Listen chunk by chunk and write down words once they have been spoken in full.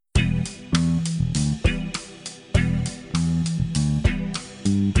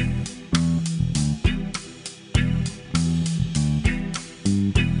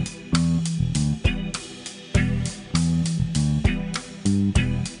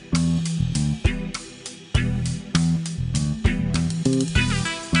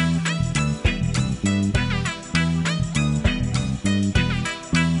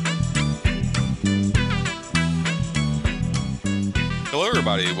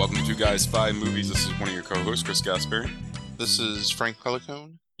everybody. Welcome to Two Guys, Five Movies. This is one of your co-hosts, Chris Gaspari. This is Frank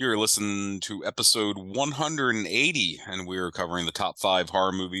Pelicone. You're listening to episode 180, and we're covering the top five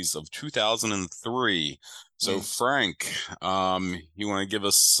horror movies of 2003. So, Mm. Frank, you want to give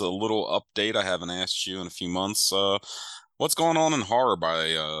us a little update? I haven't asked you in a few months. What's going on in horror by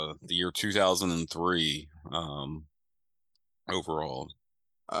the year 2003 overall?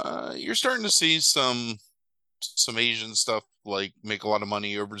 You're starting to see some Asian stuff like make a lot of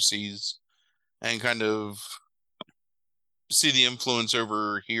money overseas and kind of see the influence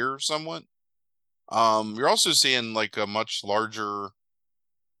over here somewhat. You're also seeing like a much larger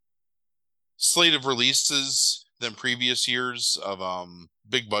slate of releases than previous years of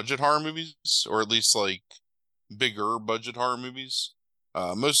big budget horror movies, or at least like bigger budget horror movies.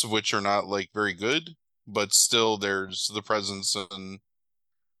 Most of which are not like very good, but still there's the presence and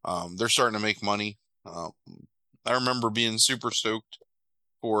they're starting to make money. Um, I remember being super stoked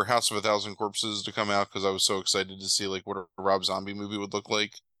for House of a Thousand Corpses to come out because I was so excited to see like what a Rob Zombie movie would look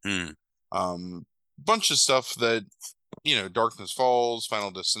like. Hmm. Um, Bunch of stuff that Darkness Falls, Final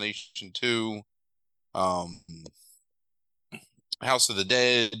Destination 2, um, House of the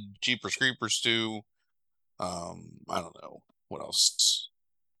Dead, Jeepers Creepers 2. I don't know what else.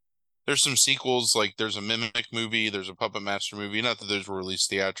 There's some sequels, like there's a Mimic movie, there's a Puppet Master movie. Not that those were released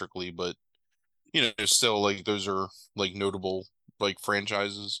theatrically, but still like those are like notable like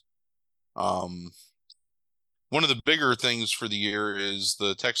franchises. Um, One of the bigger things for the year is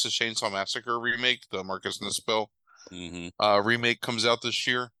the Texas Chainsaw Massacre remake, the Marcus Nispel Hmm. remake comes out this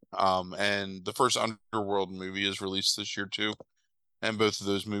year. And the first Underworld movie is released this year too. And both of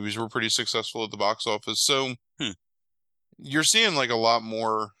those movies were pretty successful at the box office. So Hmm. you're seeing like a lot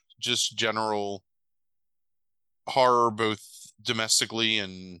more just general horror, both domestically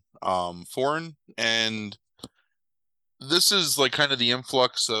and foreign. And this is like kind of the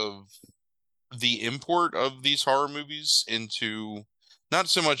influx of the import of these horror movies into not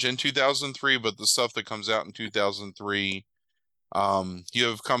so much in 2003, but the stuff that comes out in 2003. You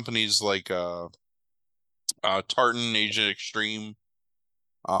have companies like Tartan, Agent Extreme,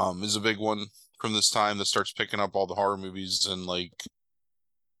 is a big one from this time that starts picking up all the horror movies and like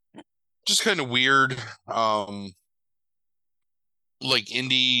just kind of weird, like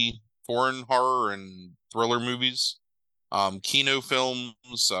indie foreign horror and thriller movies. Kino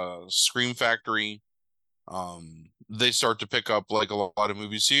Films, Scream Factory, they start to pick up like a lot of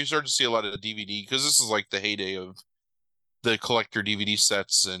movies. So you start to see a lot of DVD because this is like the heyday of the collector DVD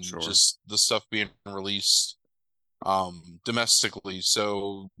sets and Sure. just the stuff being released domestically.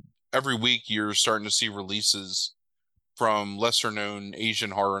 So every week you're starting to see releases from lesser known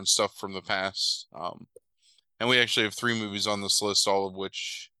Asian horror and stuff from the past. And we actually have three movies on this list, all of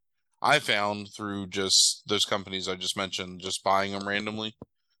which I found through just those companies I just mentioned, just buying them randomly,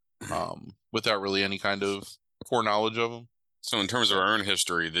 without really any kind of foreknowledge of them. So in terms of So our own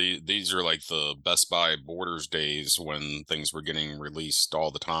history, these are like the Best Buy Borders days when things were getting released all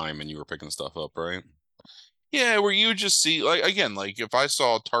the time and you were picking stuff up, right? yeah, where you just see like again, like if I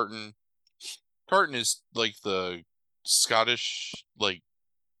saw Tartan is like the Scottish like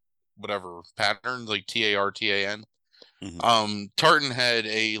whatever pattern, like Tartan. Hmm. Tartan had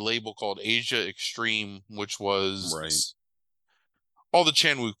a label called Asia Extreme, which Right. was all the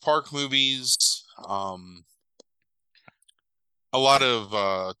Chan Wook Park movies. A lot of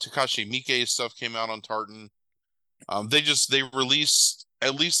Takashi Miike stuff came out on Tartan. They released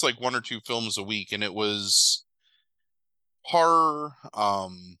at least like one or two films a week, and it was horror,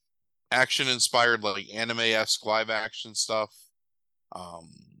 action inspired, like anime-esque live action stuff. Um,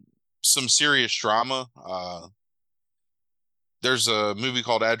 some serious drama. There's a movie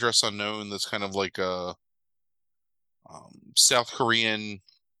called Address Unknown that's kind of like a South Korean,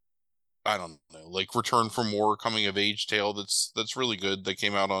 I don't know, like return from war coming of age tale that's really good that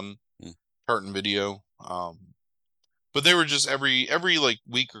came out on Mm. Tartan Video. But they were just every like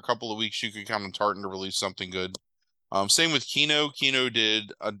week or couple of weeks you could count on Tartan to release something good. Same with Kino. Kino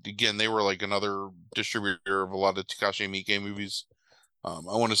did again. They were like another distributor of a lot of Takashi Miike movies. I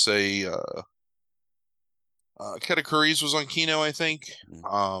want to say Katakuri's was on Kino, I think.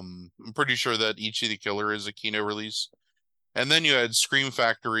 Mm. I'm pretty sure that Ichi the Killer is a Kino release. And then you had Scream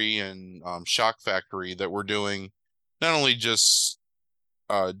Factory and Shock Factory that were doing not only just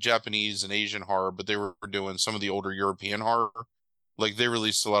Japanese and Asian horror, but they were doing some of the older European horror. Like they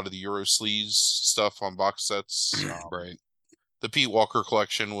released a lot of the Euro sleaze stuff on box sets. Right. The Pete Walker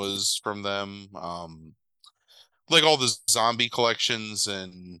collection was from them. Like all the zombie collections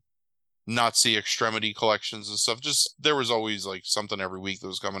and Nazi extremity collections and stuff. Just there was always like something every week that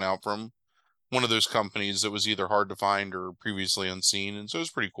was coming out from one of those companies that was either hard to find or previously unseen, and so it was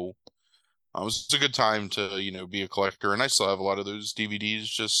pretty cool. It was a good time to, be a collector, and I still have a lot of those DVDs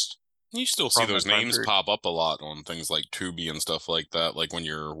just You still see from those that time names period. pop up a lot on things like Tubi and stuff like that, like when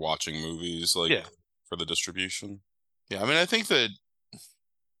you're watching movies, like Yeah. for the distribution. Yeah, I mean, I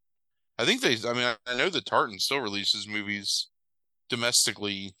mean, I know that Tartan still releases movies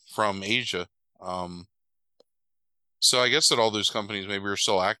domestically from Asia. So I guess that all those companies maybe are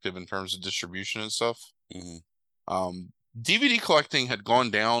still active in terms of distribution and stuff. Hmm. DVD collecting had gone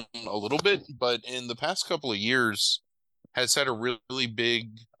down a little bit, but in the past couple of years has had a really big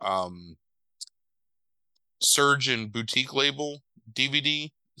surge in boutique label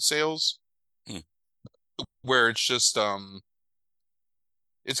DVD sales, Hmm. where it's just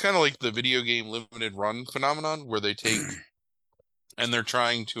it's kind of like the video game limited run phenomenon, where they take and they're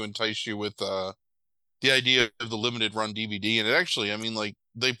trying to entice you with the idea of the limited run DVD. And it actually, I mean, like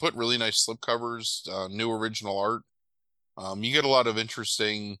they put really nice slipcovers, new original art. You get a lot of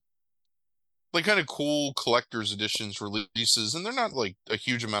interesting, like kind of cool collector's editions releases, and they're not like a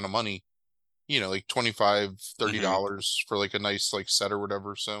huge amount of money, like $25-$30 for like a nice like set or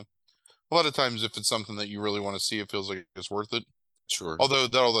whatever. So a lot of times if it's something that you really want to see, it feels like it's worth it. Sure. Although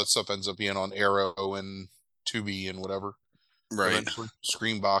all that stuff ends up being on Arrow and Tubi and whatever, Right. eventually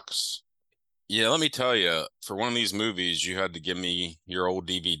Screenbox. Yeah, let me tell you, for one of these movies, you had to give me your old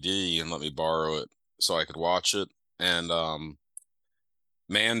DVD and let me borrow it so I could watch it. And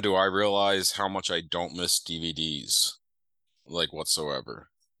man, do I realize how much I don't miss DVDs, like whatsoever.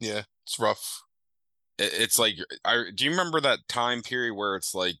 Yeah, it's rough. It's like I do you remember that time period where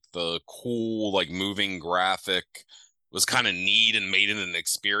it's like the cool like moving graphic was kind of neat and made it an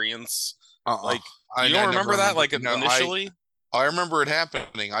experience? Uh-uh. Like I you don't never remember that remember. like No, initially? I remember it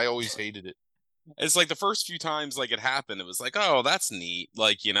happening. I always hated it. It's like the first few times like it happened, it was like, oh, that's neat.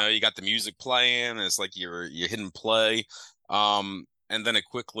 Like, you got the music playing, and it's like you're hitting play. And then it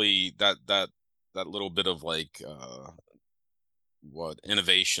quickly that little bit of like what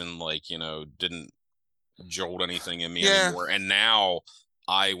innovation, like, didn't jolt anything in me Yeah, anymore. And now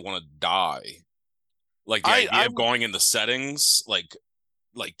I want to die. Like the I idea of going in the settings, like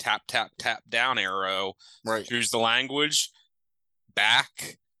tap tap tap down arrow, right. choose the language,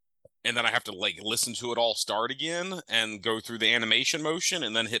 back, and then I have to like listen to it all start again and go through the animation motion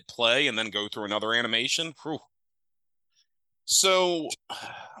and then hit play and then go through another animation. Whew. So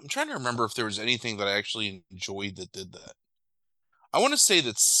I'm trying to remember if there was anything that I actually enjoyed that did that. I want to say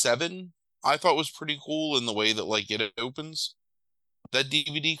that Seven I thought was pretty cool in the way that like it opens that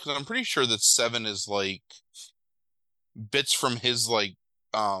DVD, because I'm pretty sure that Seven is like bits from his like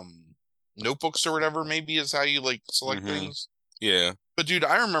notebooks or whatever, maybe is how you like select Mm-hmm. things. Yeah. But dude,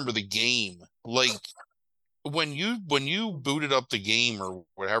 I remember the game. Like when you booted up the game or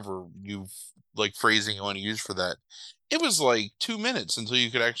whatever you like phrasing you want to use for that, it was like 2 minutes until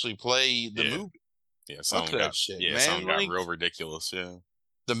you could actually play the Yeah. movie. Yeah. Fuck that shit, Someone man. got Like real ridiculous. Yeah.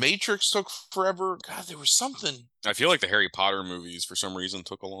 the Matrix took forever. God, there was something. I feel like the Harry Potter movies for some reason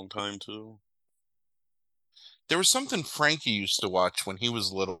took a long time too. There was something Frankie used to watch when he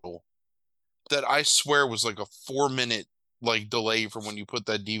was little that I swear was like a 4 minute like delay from when you put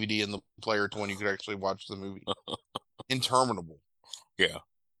that DVD in the player to when you could actually watch the movie. Interminable. Yeah.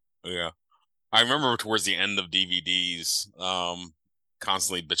 Yeah. I remember towards the end of DVDs,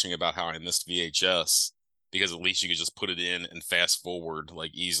 constantly bitching about how I missed VHS because at least you could just put it in and fast forward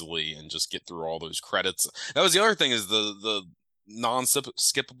like easily and just get through all those credits. That was the other thing is the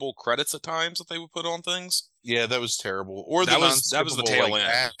non-skippable credits at times that they would put on things. Yeah, that was terrible. Or the That was the non-skippable tail like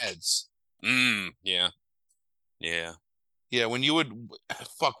end. ads. Yeah. Yeah. Yeah, when you would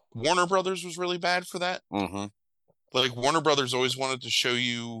fuck Warner Brothers was really bad for that. Mm-hmm. Like Warner Brothers always wanted to show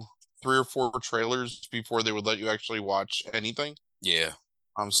you 3 or 4 trailers before they would let you actually watch anything. Yeah.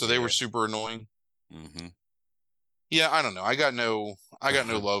 So they were super annoying. Mm-hmm. Yeah, I don't know. I got no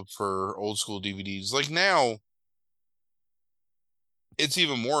love for old school DVDs. Like now, it's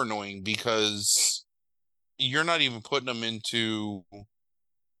even more annoying because you're not even putting them into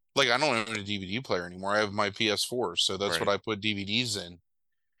like I don't have a DVD player anymore. I have my PS4, so that's Right. what I put DVDs in.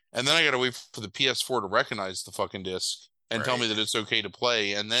 And then I gotta wait for the PS4 to recognize the fucking disc and tell me Right. that it's okay to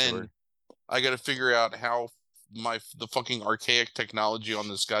play. And then Sure. I gotta figure out how the fucking archaic technology on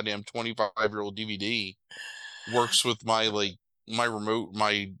this goddamn 25-year-old DVD works with my like my remote,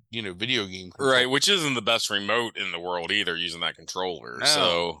 my video game Right, control. which isn't the best remote in the world either using that controller. No.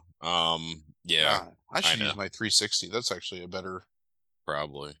 So, yeah, I should know. use my 360. That's actually a better.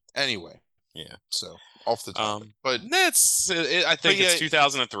 Probably. Anyway, Yeah. So off the topic, but that's it, I think it's yeah,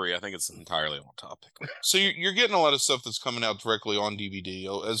 2003. I think it's entirely on topic. so you're getting a lot of stuff that's coming out directly on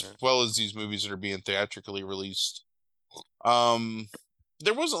DVD, as Yeah. well as these movies that are being theatrically released.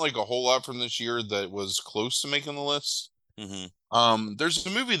 There wasn't like a whole lot from this year that was close to making the list. There's a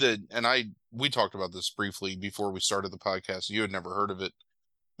movie that, and we talked about this briefly before we started the podcast. You had never heard of it.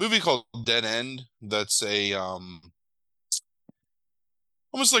 Movie called Dead End. That's a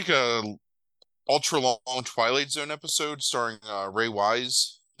almost like a ultra long Twilight Zone episode starring Ray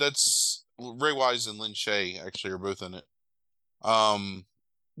Wise. That's Ray Wise and Lin Shaye actually are both in it.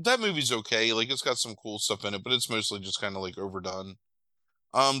 That movie's okay. Like it's got some cool stuff in it, but it's mostly just kind of like overdone.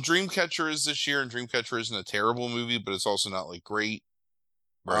 Dreamcatcher is this year, and Dreamcatcher isn't a terrible movie, but it's also not like great.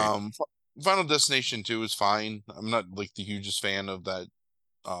 Right. Final Destination 2 is fine. I'm not like the hugest fan of that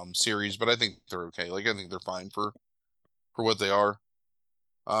series, but I think they're okay. Like I think they're fine for what they are.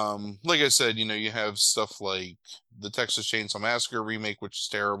 Like I said, you have stuff like the Texas Chainsaw Massacre remake, which is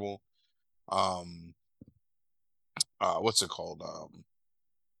terrible. What's it called?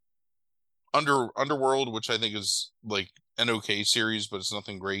 Underworld, which I think is like an okay series, but it's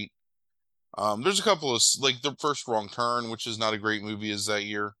nothing great. There's a couple of like the first Wrong Turn, which is not a great movie, is that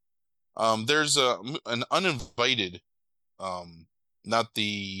year. There's an Uninvited, not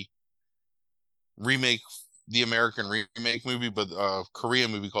the remake, the American remake movie, but a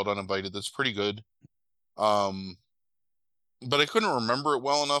Korean movie called Uninvited that's pretty good. But I couldn't remember it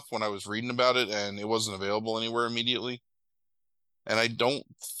well enough when I was reading about it, and it wasn't available anywhere immediately. And I don't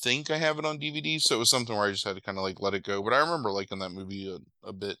think I have it on DVD, so it was something where I just had to kind of like let it go. But I remember liking that movie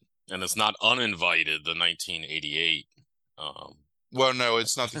a bit. And it's not Uninvited, the 1988. Well, no,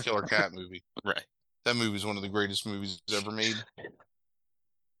 it's not the Killer Cat movie. Right. That movie is one of the greatest movies ever made.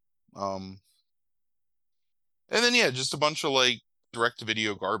 And then yeah, just a bunch of like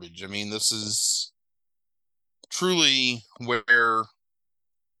direct-to-video garbage. I mean, this is truly where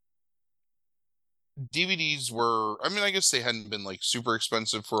DVDs were, I mean, I guess they hadn't been like super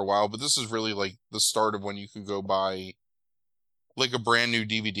expensive for a while, but this is really like the start of when you could go buy like a brand new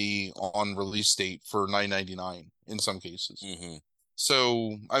DVD on release date for $9.99 in some cases.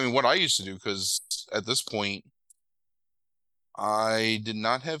 So, I mean, what I used to do, because at this point, I did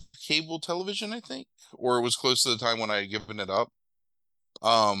not have cable television, I think, or it was close to the time when I had given it up.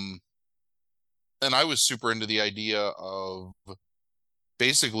 And I was super into the idea of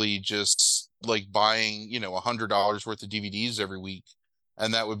basically just like buying, $100 worth of DVDs every week,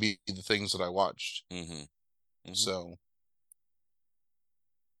 and that would be the things that I watched. So,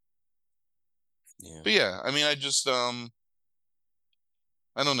 yeah. But yeah, I mean, I just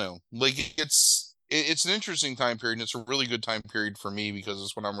I don't know. Like it's an interesting time period, and it's a really good time period for me because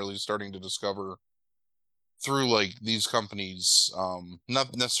it's when I'm really starting to discover through like these companies,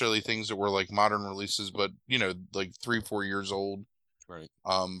 not necessarily things that were like modern releases, but like 3-4 years old, right?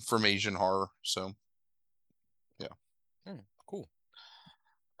 From Asian horror. So yeah. Cool.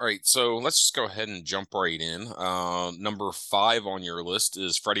 All right, so let's just go ahead and jump right in. Number 5 on your list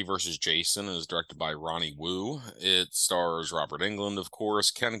is Freddy vs. Jason. It is directed by Ronnie Wu. It stars Robert Englund, of course,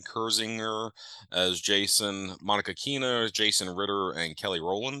 Ken Kirzinger as Jason, Monica Keena as Jason Ritter, and Kelly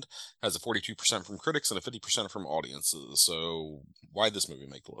Rowland. Has a 42% from critics and a 50% from audiences. So why did this movie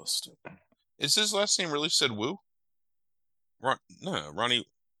make the list? Is his last name really said Wu? No, Ronnie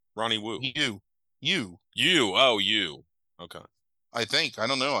Wu. You. Oh, you. Okay. I think. I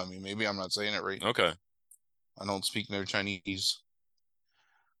don't know. I mean, maybe I'm not saying it right. Okay. I don't speak no Chinese.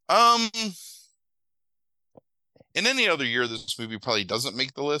 In any other year, this movie probably doesn't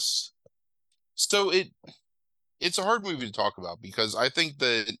make the list. So it's a hard movie to talk about because I think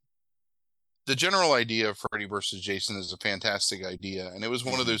that the general idea of Freddy versus Jason is a fantastic idea. And it was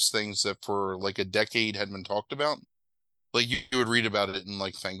one of those things that for like a decade had been talked about. Like you would read about it in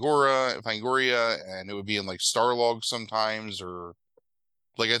like Fangoria, and it would be in like Starlog sometimes, or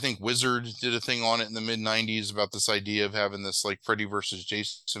like I think Wizard did a thing on it in the mid-90s about this idea of having this like Freddy versus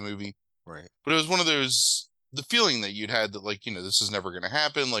Jason movie. Right. But it was one of those, the feeling that you'd had that like, this is never going to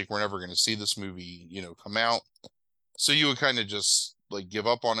happen. Like we're never going to see this movie, come out. So you would kind of just like give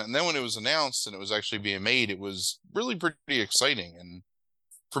up on it. And then when it was announced and it was actually being made, it was really pretty exciting. And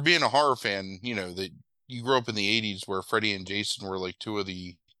for being a horror fan, that you grew up in the 80s where Freddy and Jason were like two of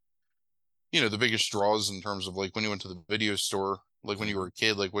the, the biggest draws in terms of like when you went to the video store, like when you were a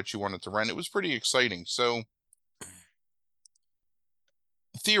kid, like what you wanted to rent. It was pretty exciting. So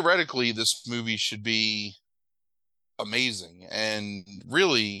theoretically, this movie should be amazing and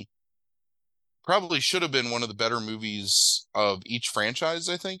really probably should have been one of the better movies of each franchise,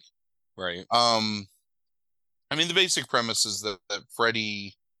 I think. Right. I mean, the basic premise is that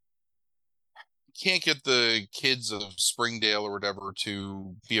Freddy can't get the kids of Springdale or whatever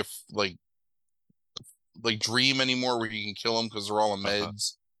to be like dream anymore, where you can kill them because they're all on Uh-huh.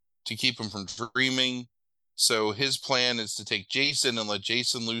 meds to keep them from dreaming. So his plan is to take Jason and let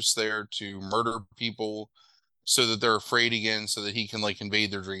Jason loose there to murder people so that they're afraid again, so that he can like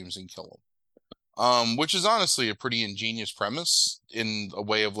invade their dreams and kill them. Which is honestly a pretty ingenious premise in a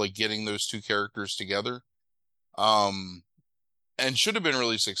way of like getting those two characters together. Um, and should have been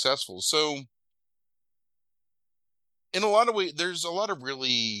really successful. So in a lot of ways, there's a lot of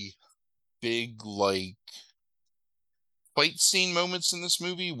really big like fight scene moments in this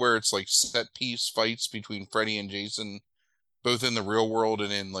movie where it's like set piece fights between Freddy and Jason, both in the real world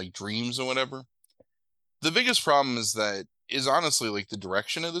and in like dreams and whatever. The biggest problem is honestly like the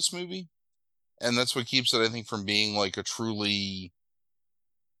direction of this movie. And that's what keeps it, I think, from being like a truly,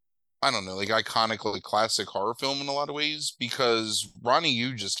 I don't know, like iconic, like classic horror film in a lot of ways, because Ronnie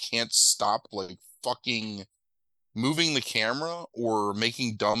Yu just can't stop like fucking moving the camera or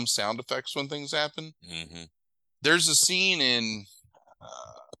making dumb sound effects when things happen. Hmm. There's a scene in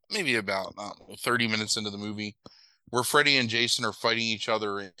maybe about, I don't know, 30 minutes into the movie where Freddy and Jason are fighting each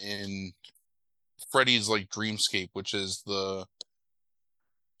other in Freddy's like dreamscape, which is the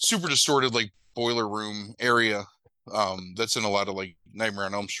super distorted like boiler room area that's in a lot of like Nightmare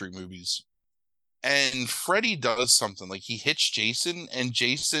on Elm Street movies. And Freddy does something like he hits Jason, and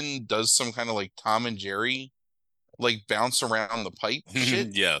Jason does some kind of like Tom and Jerry like bounce around the pipe shit,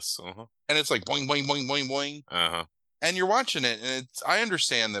 Yes. Uh-huh. and it's like boing boing boing boing boing. Uh-huh. And you're watching it, and it's, I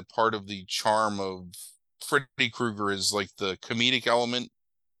understand that part of the charm of Freddy Krueger is like the comedic element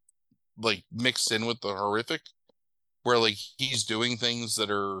like mixed in with the horrific, where like he's doing things that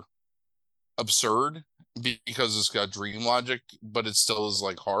are absurd because it's got dream logic, but it still is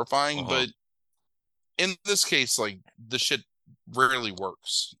like horrifying. Uh-huh. But in this case, like the shit rarely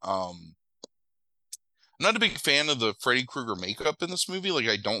works. I'm not a big fan of the Freddy Krueger makeup in this movie. Like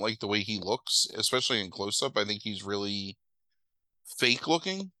I don't like the way he looks, especially in close up. I think he's really fake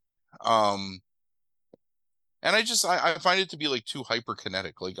looking. Um and I find it to be like too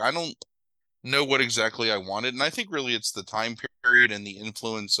hyperkinetic. Like I don't know what exactly I wanted. And I think really it's the time period and the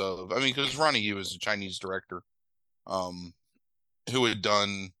influence of, I mean, because Ronnie Yu is a Chinese director, um, who had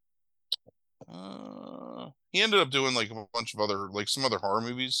done he ended up doing like a bunch of other like some other horror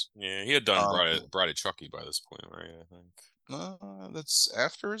movies. Yeah, he had done Um Bride of Chucky by this point, right? I think. that's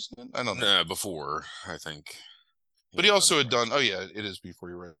after, isn't it? I don't know. Nah, before, I think. He But he had done also had Bride of done, oh Chucky. yeah, it is before,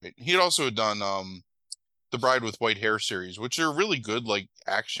 you're right. He had also had done the Bride with White Hair series, which are really good like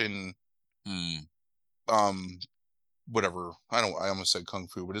action Hmm. um whatever. I almost said kung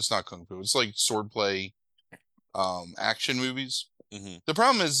fu, but it's not kung fu. It's like swordplay action movies. Hmm. The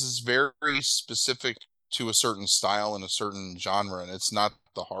problem is it's very specific to a certain style and a certain genre, and it's not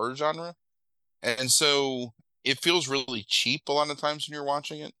the horror genre. And so it feels really cheap a lot of times when you're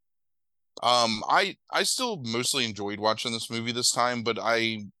watching it. I still mostly enjoyed watching this movie this time, but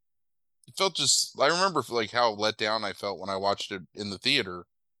I felt just I remember like how let down I felt when I watched it in the theater,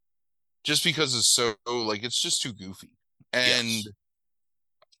 just because it's so like it's just too goofy. And Yes.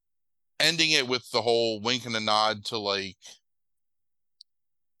 ending it with the whole wink and a nod to like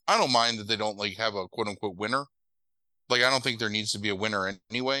I don't mind that they don't like have a quote unquote winner. Like I don't think there needs to be a winner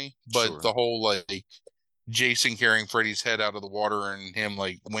anyway, but Sure. the whole like Jason carrying Freddy's head out of the water and him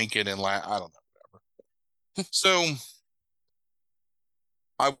like winking and I don't know, whatever. So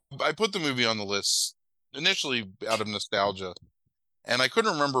I put the movie on the list initially out of nostalgia, and I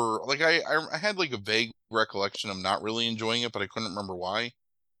couldn't remember like I had like a vague recollection of not really enjoying it, but I couldn't remember why.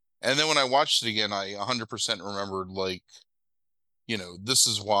 And then when I watched it again, I 100% remembered like, you know, this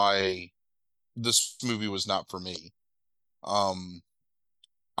is why this movie was not for me. Um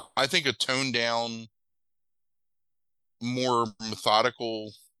I think a toned down, more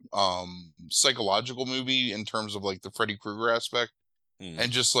methodical, psychological movie in terms of like the Freddy Krueger aspect Hmm.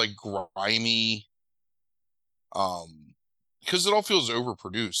 and just like grimy, um, because it all feels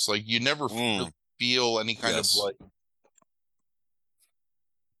overproduced. Like you never really Mm. feel any kind of Yes. like.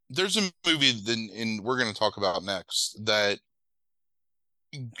 There's a movie we're going to talk about next that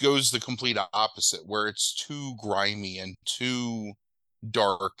goes the complete opposite, where it's too grimy and too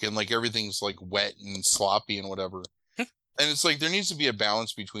dark and like everything's like wet and sloppy and whatever. And it's like there needs to be a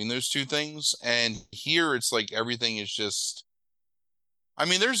balance between those two things. And here it's like everything is just. I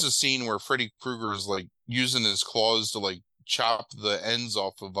mean, there's a scene where Freddy Krueger is like using his claws to like chop the ends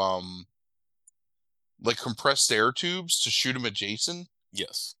off of like compressed air tubes to shoot him at Jason.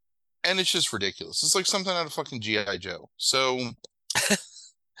 Yes. And it's just ridiculous. It's like something out of fucking G.I. Joe. So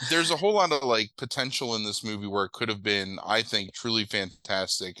there's a whole lot of like potential in this movie where it could have been, I think, truly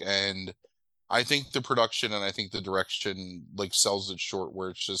fantastic. And I think the production and I think the direction like sells it short where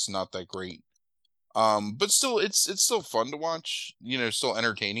it's just not that great. But still it's still fun to watch, still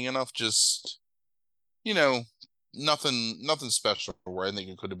entertaining enough, just you know, nothing special where I think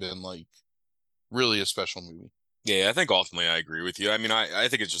it could have been like really a special movie. Yeah, I think ultimately I agree with you. I mean, I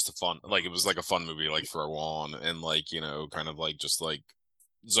think it's just a fun, like it was like a fun movie, like throw on and like, kind of like just like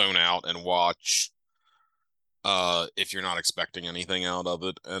zone out and watch if you're not expecting anything out of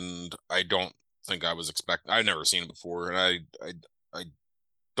it. And I don't think I was I've never seen it before, and I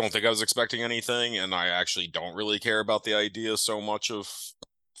don't think I was expecting anything, and I actually don't really care about the idea so much of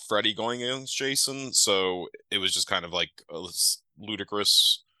Freddy going against Jason, so it was just kind of like a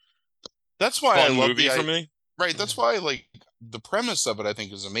ludicrous That's why I fun love movie for me. right. That's why like the premise of it I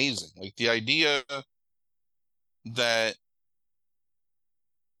think is amazing. Like the idea that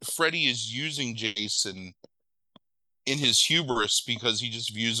Freddy is using Jason in his hubris because he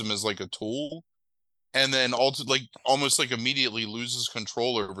just views him as like a tool, and then like almost like immediately loses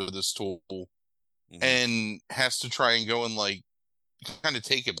control over this tool Mhm. and has to try and go and like kind of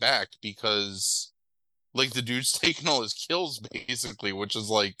take it back because like the dude's taking all his kills basically, which is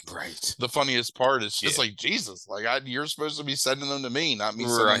like Right. the funniest part. It's just Yeah. like Jesus, like you're supposed to be sending them to me, not me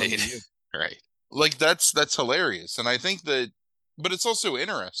sending them to Right. you. Right. Like that's hilarious, and I think that, but it's also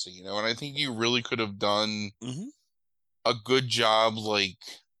interesting, and I think you really could have done Hmm. a good job like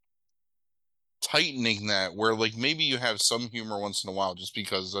tightening that where like maybe you have some humor once in a while just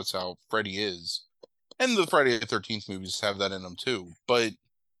because that's how Freddy is. And the Friday the 13th movies have that in them too. But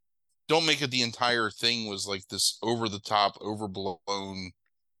don't make it the entire thing was like this over the top, overblown,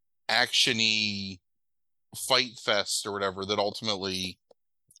 actiony fight fest or whatever that ultimately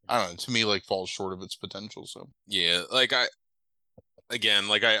I don't know, to me like falls short of its potential. So Yeah, like I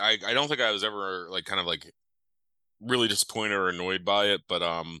don't think I was ever like kind of like really disappointed or annoyed by it, but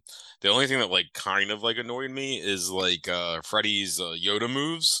the only thing that like kind of like annoyed me is like Freddy's Yoda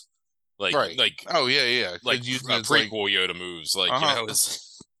moves, like right. like Oh yeah. like Because using it as like prequel Yoda moves, like uh-huh. is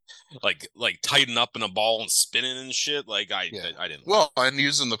like tighten up in a ball and spinning and shit. Like Yeah. I didn't like Well, and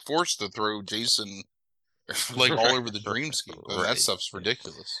using the force to throw Jason like all over the dreamscape. I mean, that right. stuff's Yeah.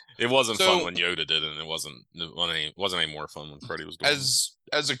 ridiculous. It wasn't fun So when Yoda did it, and it wasn't any more fun when Freddy was doing it.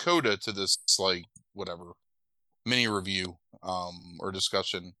 as a coda to this like whatever mini review or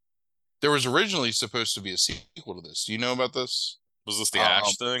discussion, there was originally supposed to be a sequel to this. Do you know about this? Was this the Um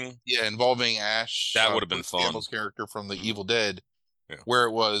Ash thing? yeah, involving Ash, That would have been Bruce fun. Campbell's character from the Hmm. Evil Dead, Yeah. where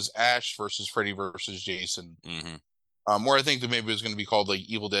it was Ash versus Freddy versus Jason. Hmm. Where I think that maybe it was going to be called like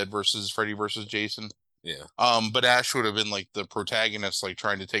Evil Dead versus Freddy versus Jason. Yeah. But Ash would have been like the protagonist, like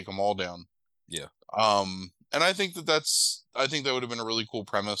trying to take them all down. Yeah. And I think that would have been a really cool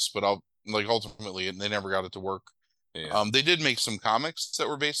premise, but I'll like ultimately they never got it to work. Yeah. They did make some comics that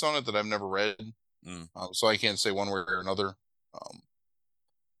were based on it that I've never read, Mm. so I can't say one way or another.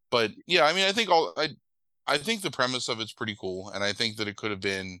 But yeah, I mean, I think the premise of it's pretty cool, and I think that it could have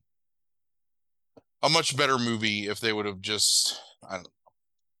been a much better movie if they would have just I don't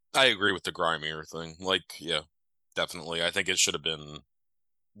I agree with the grimier thing. Like, yeah, definitely. I think it should have been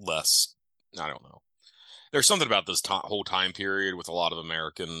less. I don't know. There's something about this whole time period with a lot of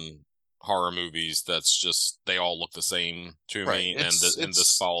American horror movies that's just they all look the same to right. me, and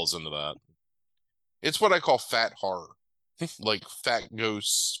this falls into that. It's what I call fat horror, like fat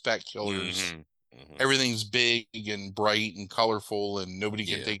ghosts, fat killers. Hmm. Hmm. Everything's big and bright and colorful, and nobody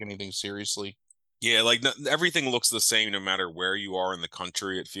can Yeah. take anything seriously. Yeah, like everything looks the same no matter where you are in the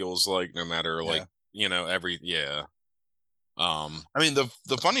country. It feels like no matter like Yeah. every yeah. I mean,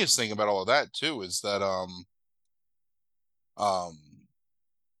 the funniest thing about all of that too is that um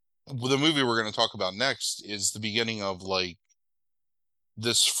the movie we're going to talk about next is the beginning of like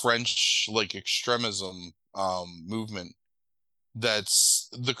this French like extremism movement that's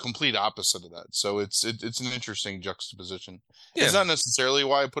the complete opposite of that. So it's an interesting juxtaposition. It's Yeah, not necessarily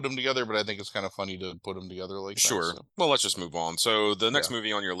why I put them together, but I think it's kind of funny to put them together like that. sure. So Well, let's just move on. So the next yeah.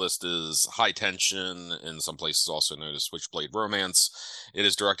 movie on your list is High Tension, in some places also known as Switchblade Romance. It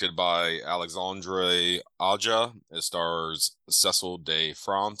is directed by Alexandre Aja. It stars Cecil de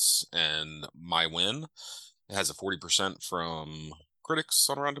France and Mai Wen. It has a 40% from critics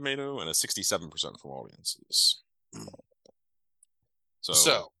on Rotten Tomato and a 67% from audiences. So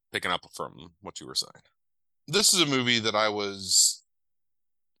So picking up from what you were saying. this is a movie that I was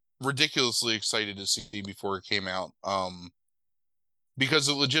ridiculously excited to see before it came out. Because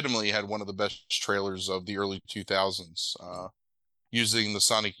it legitimately had one of the best trailers of the early 2000s, using the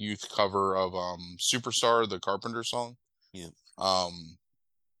Sonic Youth cover of Superstar, the Carpenter song. Yeah.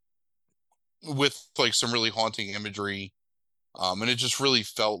 With like some really haunting imagery. And it just really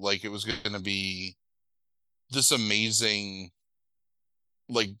felt like it was going to be this amazing,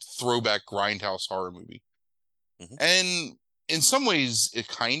 like, throwback grindhouse horror movie. Hmm. And in some ways, it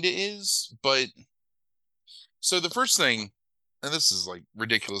kind of is. But so the first thing, and this is like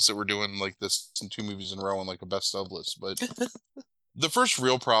ridiculous that we're doing like this in two movies in a row on like a best of list, but the first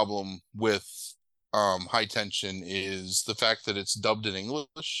real problem with High Tension is the fact that it's dubbed in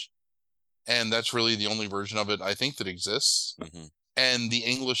English, and that's really the only version of it I think that exists. Hmm. And the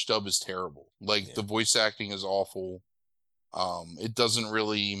English dub is terrible. Like, Yeah, the voice acting is awful. It doesn't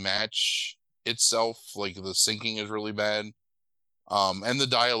really match itself. Like, the syncing is really bad. And the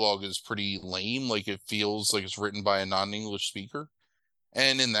dialogue is pretty lame. Like, it feels like it's written by a non-English speaker.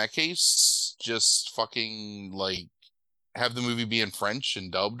 And in that case, just fucking like have the movie be in French and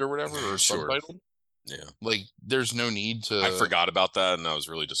dubbed or whatever, or sure. subtitled. Yeah, Like, there's no need I to. forgot about that, and I was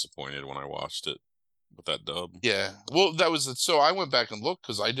really disappointed when I watched it with that dub. Yeah. Well, that was so I went back and looked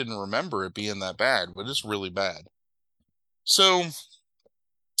because I didn't remember it being that bad, but it's really bad. So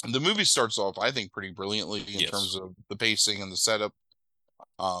the movie starts off, I think, pretty brilliantly in Yes. terms of the pacing and the setup.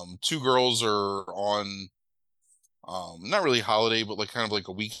 Two girls are on not really holiday, but like kind of like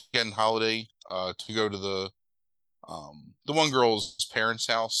a weekend holiday to go to the one girl's parents'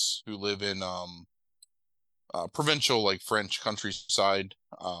 house who live in provincial like French countryside.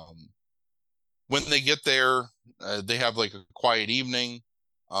 When they get there, they have like a quiet evening.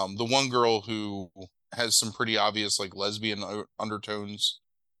 The one girl who has some pretty obvious like lesbian undertones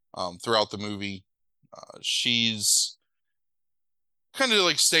throughout the movie. She's kind of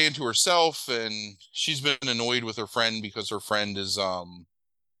like staying to herself, and she's been annoyed with her friend because her friend is,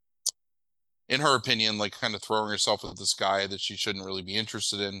 in her opinion, like kind of throwing herself at this guy that she shouldn't really be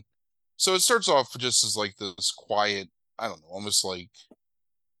interested in. So it starts off just as like this quiet, I don't know, almost like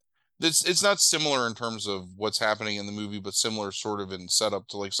this. It's not similar in terms of what's happening in the movie, but similar sort of in setup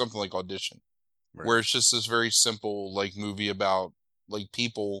to like something like Audition, Right. where it's just this very simple like movie about like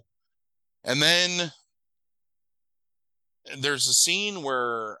people. And then there's a scene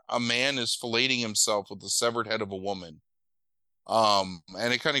where a man is filleting himself with the severed head of a woman. And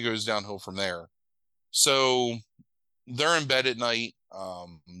it kind of goes downhill from there. So they're in bed at night.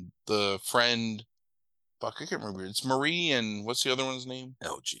 The friend, fuck, I can't remember. It's Marie and what's the other one's name?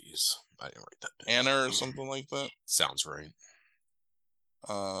 Oh, geez. I didn't write that Anna or down. something like that. Sounds right.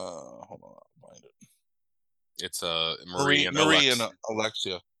 Hold on, I'll find it. It's Marie and Marie and Alex.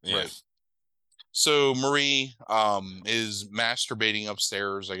 Alexia, Yeah. right? So Marie is masturbating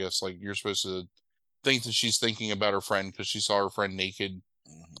upstairs. I guess like you're supposed to think that she's thinking about her friend because she saw her friend naked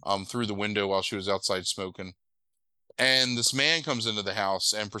Hmm. through the window while she was outside smoking. And this man comes into the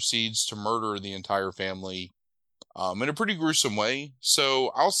house and proceeds to murder the entire family in a pretty gruesome way. So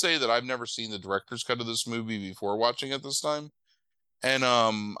I'll say that I've never seen the director's cut of this movie before watching it this time, and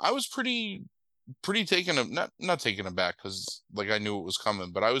I was pretty taken, not taken aback because like I knew it was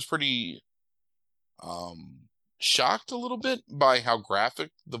coming, but I was pretty um shocked a little bit by how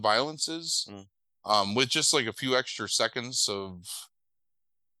graphic the violence is, Mm. with just like a few extra seconds of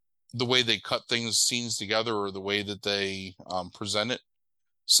the way they cut things scenes together or the way that they present it.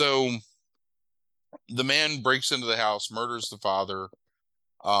 So the man breaks into the house, murders the father,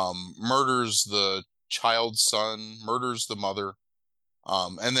 murders the child's son, murders the mother,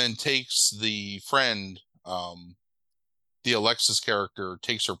 and then takes the friend, the Alexis character,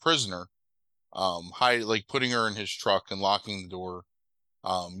 takes her prisoner, like putting her in his truck and locking the door.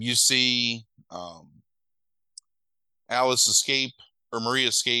 You see Alice escape or Marie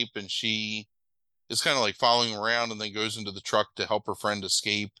escape, and she is kind of like following around and then goes into the truck to help her friend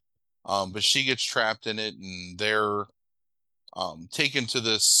escape. But she gets trapped in it, and they're taken to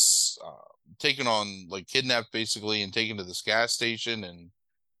this, taken on like kidnapped basically, and taken to this gas station. And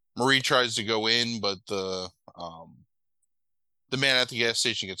Marie tries to go in, but the man at the gas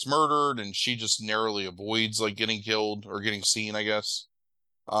station gets murdered, and she just narrowly avoids like getting killed or getting seen, I guess.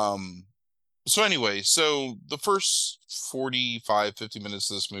 Um, so anyway, so the first 45-50 minutes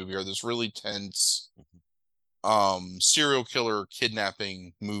of this movie are this really tense serial killer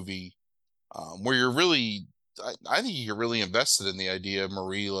kidnapping movie, where you're really, I think you're really invested in the idea of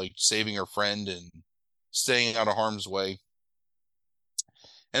Marie like saving her friend and staying out of harm's way.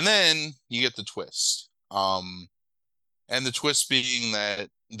 And then you get the twist. And the twist being that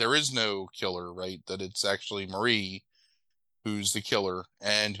there is no killer, right? That it's actually Marie who's the killer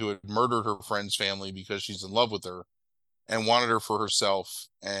and who had murdered her friend's family because she's in love with her and wanted her for herself.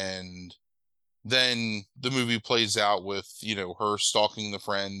 And then the movie plays out with, her stalking the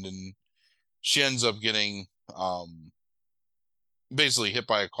friend, and she ends up getting um basically hit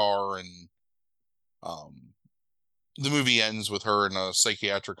by a car and um the movie ends with her in a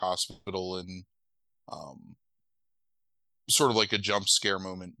psychiatric hospital and um, sort of like a jump scare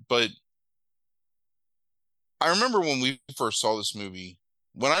moment. But I remember when we first saw this movie.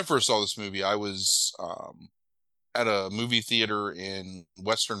 When I first saw this movie, I was at a movie theater in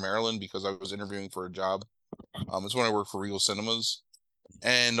Western Maryland because I was interviewing for a job. It's when I worked for Regal Cinemas.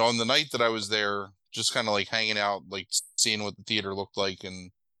 And on the night that I was there, just kind of like hanging out, like seeing what the theater looked like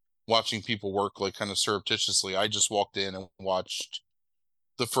and watching people work, like kind of surreptitiously, I just walked in and watched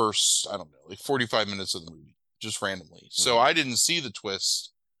the first, I don't know, like 45 minutes of the movie, just randomly. So Mhm. I didn't see the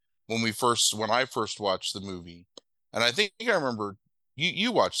twist when I first watched the movie. And I think I remember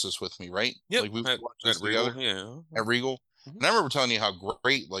you watched this with me, right? Yep, Like we watched at this together Regal, yeah. at Regal. Mhm. And I remember telling you how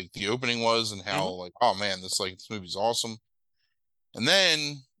great like the opening was and how Mhm. like, oh man, this movie's awesome. And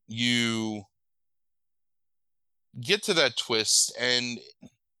then you get to that twist and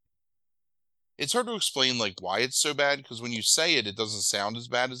it's hard to explain like why it's so bad because when you say it doesn't sound as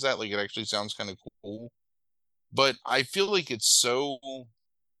bad as that. Like it actually sounds kind of cool. But I feel like it's so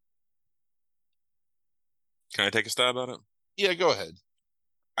Can I take a stab at it? yeah, go ahead.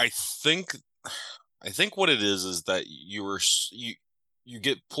 I think I think what it is that you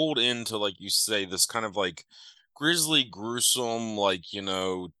get pulled into, like you say, this kind of like grisly, gruesome, like,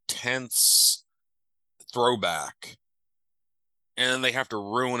 tense throwback, and then they have to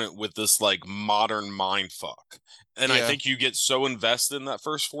ruin it with this like modern mind fuck. And I Yeah. think you get so invested in that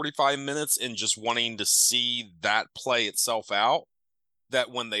first 45 minutes in just wanting to see that play itself out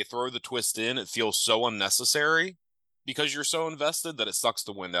that when they throw the twist in, it feels so unnecessary because you're so invested that it sucks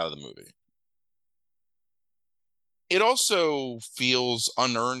the wind out of the movie. It also feels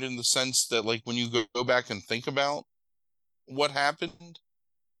unearned in the sense that like when you go back and think about what happened,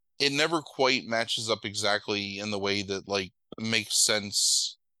 it never quite matches up exactly in the way that like makes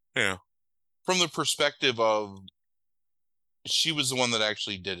sense Yeah. from the perspective of she was the one that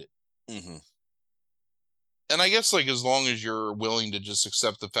actually did it. Mm-hmm. And I guess like as long as you're willing to just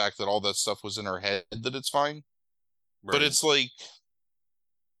accept the fact that all that stuff was in her head, that it's fine. But Right. it's like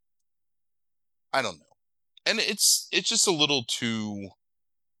I don't know. And it's just a little too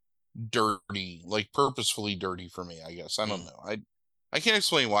dirty, like purposefully dirty for me, I guess. I don't Mm. know. I can't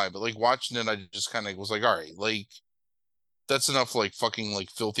explain why, but like watching it, I just kind of was like, all right, like that's enough like fucking like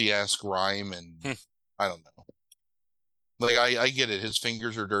filthy ass grime and I don't know. Like I get it, his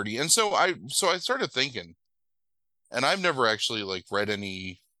fingers are dirty. And so I started thinking, and I've never actually like read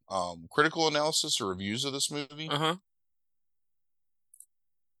any critical analysis or reviews of this movie. Uh-huh.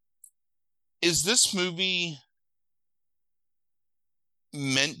 Is this movie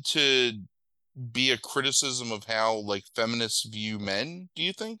meant to be a criticism of how like feminists view men, do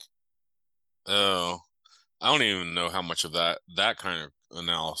you think? Oh, I don't even know how much of that kind of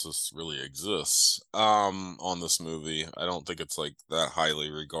analysis really exists on this movie. I don't think it's like that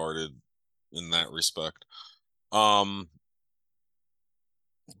highly regarded in that respect. Um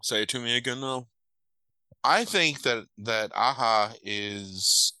Say it to me again now. I think that Aha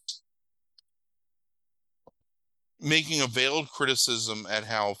is making a veiled criticism at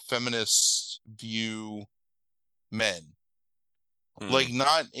how feminists view men. Hmm. Like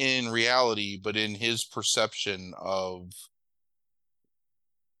not in reality, but in his perception of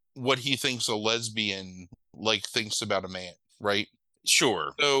what he thinks a lesbian like thinks about a man, right?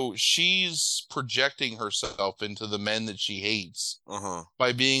 Sure. So she's projecting herself into the men that she hates Uh-huh.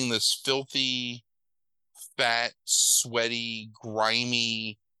 by being this filthy, fat, sweaty,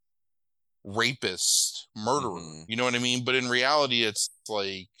 grimy rapist, murderer. Mm-hmm. You know what I mean? But in reality, it's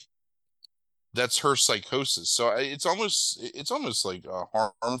like that's her psychosis. So it's almost like a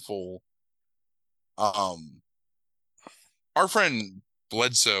harmful. Um, our friend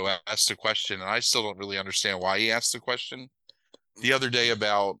Bledsoe asked a question, and I still don't really understand why he asked the question the other day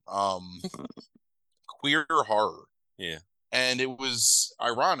about queer horror. Yeah. And it was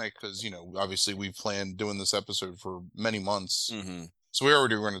ironic because, obviously we've planned doing this episode for many months. Mm-hmm. So we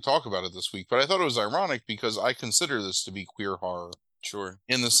already were going to talk about it this week. But I thought it was ironic because I consider this to be queer horror Sure.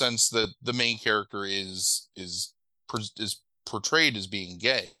 in the sense that the main character is portrayed as being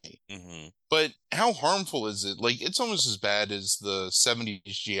gay. Mm-hmm. But how harmful is it? Like it's almost as bad as the 70s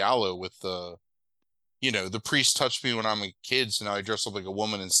giallo with the priest touched me when I'm a kid, so now I dress up like a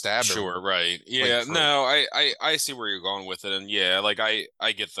woman and stab Sure, everyone. right. Like Yeah, for no, I see where you're going with it, and yeah, like I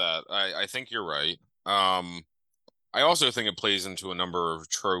get that. I think you're right. I also think it plays into a number of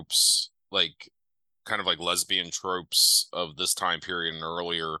tropes, like kind of like lesbian tropes of this time period and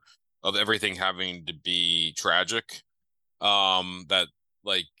earlier, of everything having to be tragic. That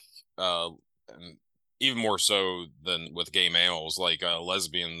like and even more so than with gay males, like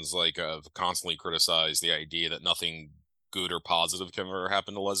lesbians, like constantly criticize the idea that nothing good or positive can ever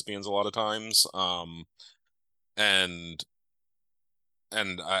happen to lesbians a lot of times. And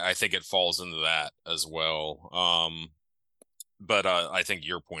I think it falls into that as well. But I think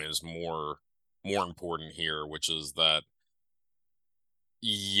your point is more important here, which is that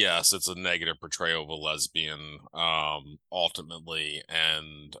yes, it's a negative portrayal of a lesbian, ultimately,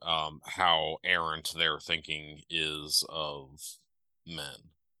 and how errant their thinking is of men.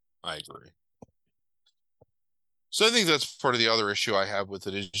 I agree. So I think that's part of the other issue I have with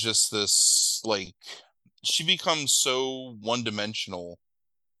it is just this, like, she becomes so one-dimensional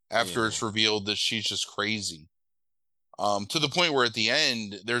after Yeah. it's revealed that she's just crazy. To the point where at the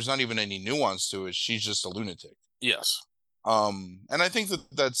end there's not even any nuance to it. She's just a lunatic. Yes. And I think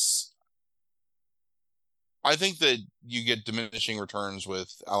that you get diminishing returns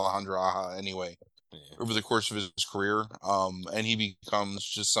with Alejandro Aja anyway Yeah. over the course of his career. And he becomes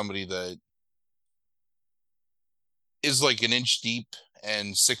just somebody that is like an inch deep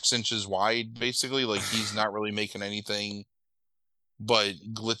and 6 inches wide, basically. Like he's not really making anything but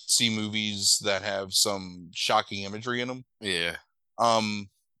glitzy movies that have some shocking imagery in them. Yeah. Um,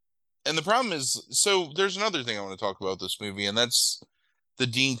 and the problem is, so there's another thing I want to talk about this movie, and that's the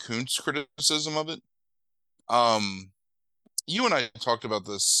Dean Koontz criticism of it. Um, you and I talked about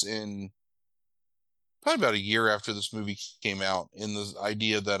this in probably about a year after this movie came out, in the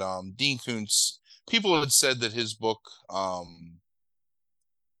idea that Dean Koontz, people had said that his book, fuck,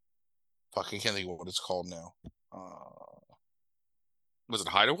 I can't think of what it's called now. Was it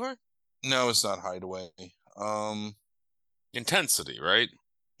Hideaway? No, it's not Hideaway. Intensity, right?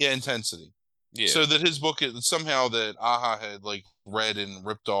 Yeah, Intensity. Yeah. So that his book somehow that Aha had like read and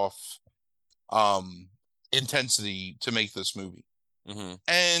ripped off um Intensity to make this movie. Mm-hmm.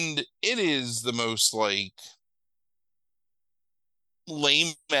 And it is the most like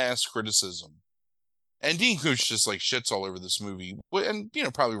lame ass criticism. And Dean Koontz just like shits all over this movie, and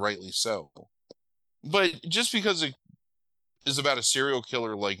probably rightly so. But just because it is about a serial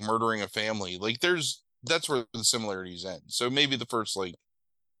killer like murdering a family, like that's where the similarities end. So maybe the first like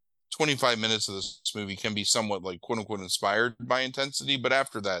 25 minutes of this movie can be somewhat like quote unquote inspired by Intensity, but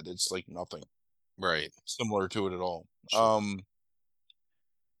after that it's like nothing Right. similar to it at all. Sure.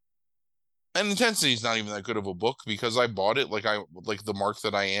 And Intensity is not even that good of a book because I bought it like the mark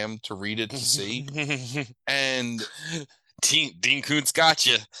that I am to read it to see. And Dean Koontz got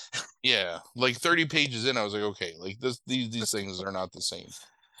you. yeah, like 30 pages in, I was like, okay, like these things are not the same.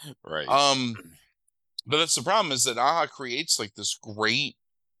 Right. But that's the problem, is that Aha creates like this great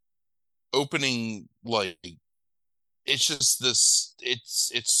opening, like it's just this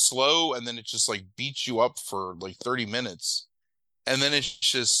it's slow, and then it just like beats you up for like 30 minutes. And then it's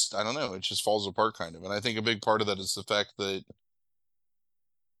just, I don't know, it just falls apart kind of. And I think a big part of that is the fact that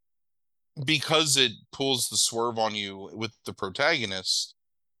because it pulls the swerve on you with the protagonist,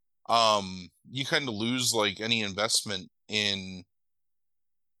 you kind of lose like any investment in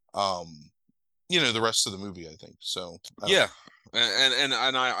the rest of the movie, I think. So Yeah.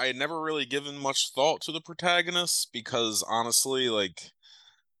 And I had never really given much thought to the protagonist because honestly, like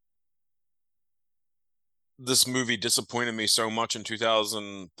this movie disappointed me so much in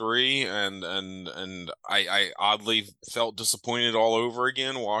 2003, and I oddly felt disappointed all over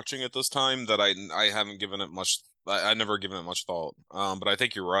again watching it this time, that I haven't given it much. I never given it much thought. But I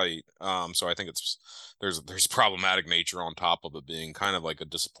think you're right. So I think there's problematic nature on top of it being kind of like a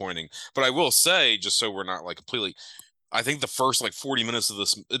disappointing. But I will say, just so we're not like completely, I think the first like 40 minutes of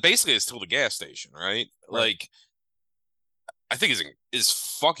this basically is still the gas station, right? right. Like I think is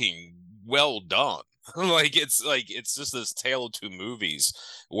fucking well done. It's just this tale of two movies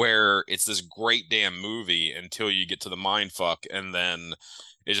where it's this great damn movie until you get to the mind fuck, and then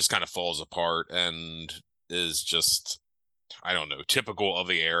it just kind of falls apart and is just, I don't know, typical of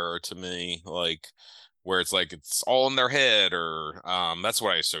the era to me. Like where it's like it's all in their head, or that's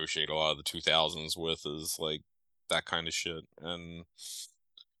what I associate a lot of the 2000s with, is like that kind of shit. And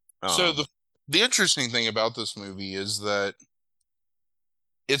So um the interesting thing about this movie is that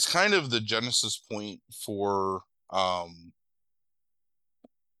it's kind of the genesis point for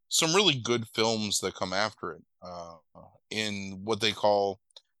some really good films that come after it, in what they call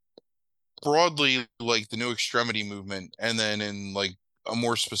broadly like the New Extremity movement, and then in like a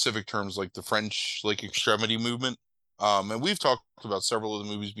more specific terms like the French like extremity movement. And we've talked about several of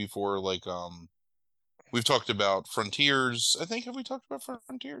the movies before, like we've talked about Frontiers. I think, have we talked about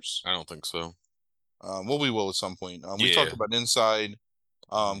Frontiers? I don't think so. Well, we will at some point. We Yeah. talked about Inside.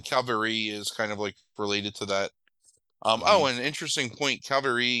 Calvary is kind of like related to that. Oh, and interesting point,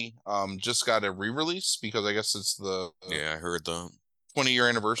 Calvary just got a re-release because I guess it's the Yeah, I heard that. 20-year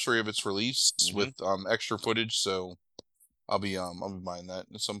anniversary of its release Mhm. with extra footage, so I'll be buying that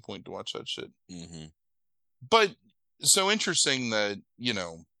at some point to watch that shit. But so interesting that,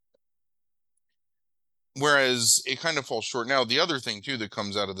 whereas it kind of falls short. Now, the other thing too that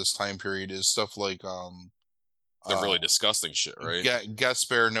comes out of this time period is stuff like The really disgusting shit, right?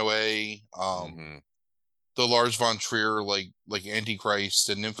 Gaspar Noé, the Lars von Trier, like Antichrist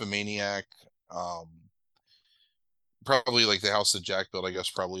and Nymphomaniac, probably like the House that Jack built, I guess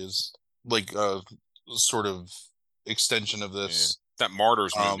probably is like a sort of extension of this. That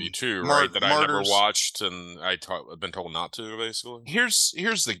Martyrs movie too, right? That I never Martyrs. watched, and I've been told not to, basically. Here's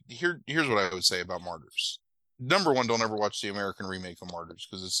what I would say about Martyrs. Number one, don't ever watch the American remake of Martyrs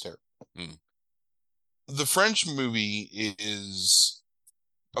because it's terrible. The French movie is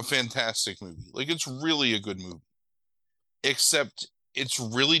a fantastic movie. Like, it's really a good movie, except it's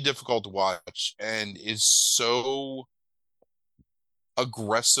really difficult to watch and is so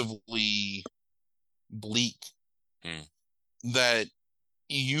aggressively bleak that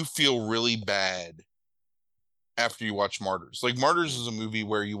you feel really bad after you watch Martyrs. Like, Martyrs is a movie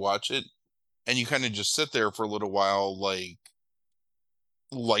where you watch it and you kind of just sit there for a little while, like,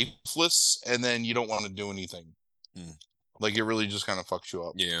 lifeless, and then you don't want to do anything. Like, it really just kind of fucks you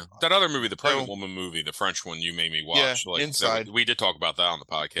up. Yeah. That other movie, the Pregnant Woman movie, the French one you made me watch. Yeah, like Inside. we did talk about that on the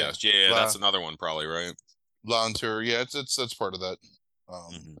podcast. Yeah, that's another one probably, right? L'Entour. Yeah, that's part of that.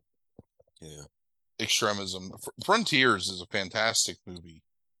 Yeah. Extremism. Frontiers is a fantastic movie.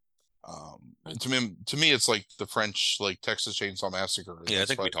 To me, it's like the French, like Texas Chainsaw Massacre. Yeah, I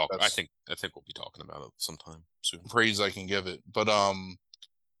think I think we'll be talking about it sometime soon. Praise I can give it, but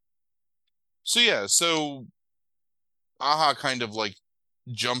so Aha kind of like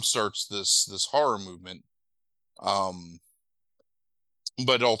jumpstarts this horror movement,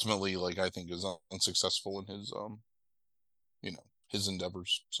 but ultimately, like, I think is unsuccessful in his his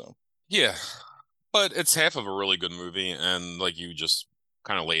endeavors. So yeah, but it's half of a really good movie, and like you just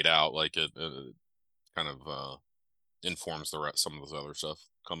kind of laid out, like it kind of informs some of this other stuff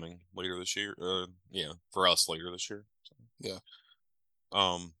coming later this year. Yeah, for us later this year. So. Yeah.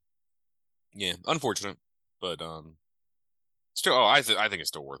 Yeah, unfortunate, but still, I think it's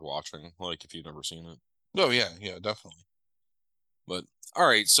still worth watching. Like, if you've never seen it. Oh yeah, definitely. But all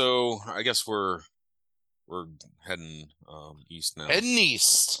right, so I guess we're heading east now. Heading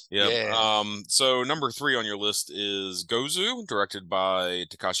east. Yep. Yeah. So number 3 on your list is Gozu, directed by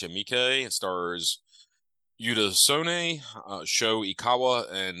Takashi Miike. It stars Yuta Sone, Sho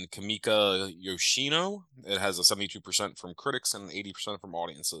Ikawa, and Kamika Yoshino. It has a 72% from critics and 80% from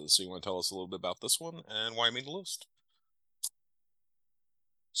audiences. So you want to tell us a little bit about this one and why it made the list?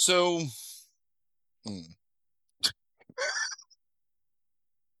 So,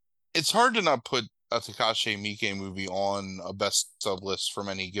 it's hard to not put a Takashi Miike movie on a best of list from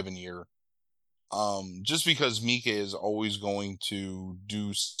any given year. Just because Miike is always going to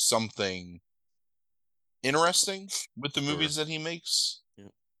do something interesting with the movies that he makes. Yeah.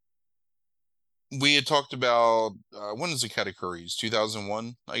 We had talked about when is the Katakuri's?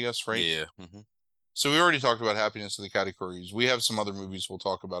 2001, I guess, right? Yeah. So we already talked about Happiness of the Katakuri's. We have some other movies we'll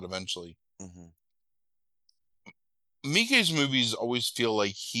talk about eventually. Miike's movies always feel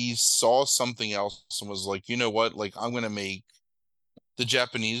like he saw something else and was like, you know what? Like, I'm going to make the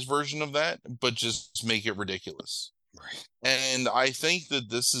Japanese version of that, but just make it ridiculous. Right. And I think that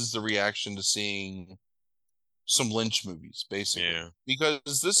this is the reaction to seeing some Lynch movies, basically. Yeah.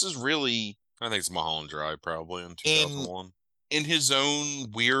 Because this is really... I think it's Mulholland Drive, probably, in 2001. In his own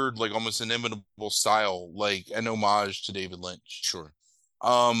weird, like, almost inimitable style, like, an homage to David Lynch. Sure.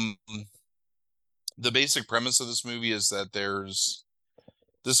 The basic premise of this movie is that there's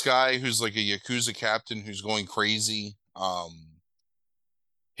this guy who's like a Yakuza captain who's going crazy.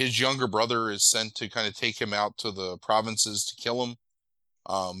 His younger brother is sent to kind of take him out to the provinces to kill him,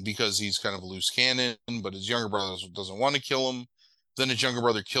 because he's kind of a loose cannon, but his younger brother doesn't want to kill him. Then his younger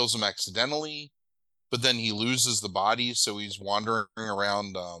brother kills him accidentally, but then he loses the body, so he's wandering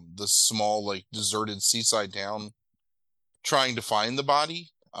around this small, like, deserted seaside town trying to find the body.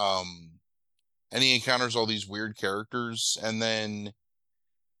 And he encounters all these weird characters, and then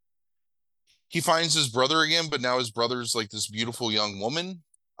he finds his brother again, but now his brother's like this beautiful young woman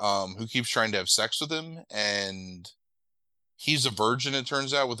who keeps trying to have sex with him, and he's a virgin, it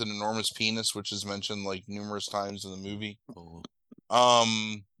turns out, with an enormous penis, which is mentioned like numerous times in the movie.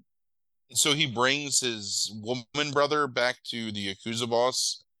 So he brings his woman brother back to the Yakuza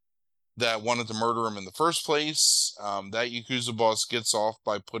boss that wanted to murder him in the first place. That Yakuza boss gets off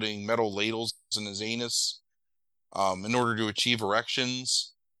by putting metal ladles in his anus, in order to achieve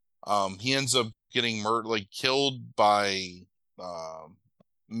erections. He ends up getting killed by uh,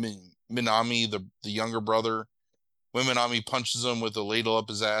 Minami, the younger brother. When Minami punches him with a ladle up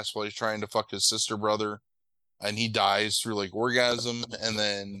his ass while he's trying to fuck his sister brother, and he dies through like orgasm, and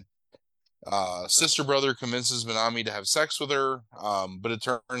then sister brother convinces Minami to have sex with her, but it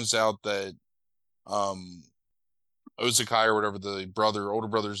turns out that um, Osakai or whatever the older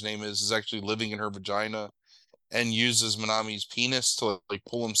brother's name is actually living in her vagina and uses Minami's penis to like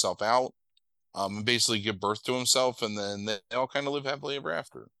pull himself out, and basically give birth to himself, and then they all kind of live happily ever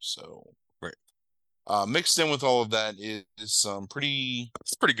after. So, Right. Mixed in with all of that is some pretty.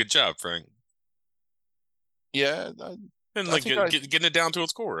 It's a pretty good job, Frank. Yeah, And I like think I. getting it down to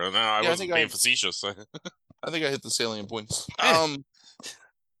its core. And I Yeah, I think wasn't being facetious. I think I hit the salient points. Yeah.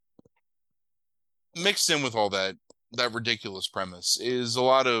 Mixed in with all that ridiculous premise is a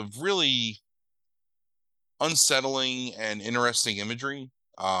lot of really unsettling and interesting imagery.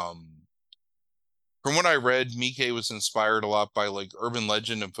 From what I read, Miike was inspired a lot by like urban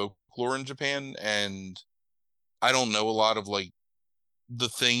legend and folklore in Japan, and I don't know a lot of like the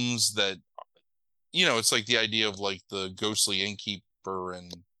things that it's like the idea of like the ghostly innkeeper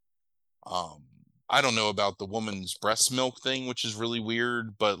and um I don't know about the woman's breast milk thing, which is really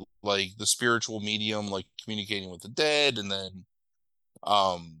weird, but like the spiritual medium like communicating with the dead, and then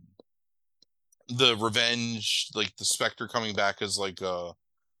um the revenge, like the specter coming back as like a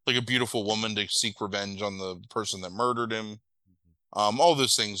beautiful woman to seek revenge on the person that murdered him. All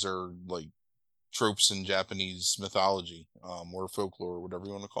those things are like tropes in Japanese mythology, or folklore, or whatever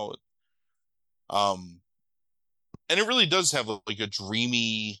you want to call it. Um, and it really does have like a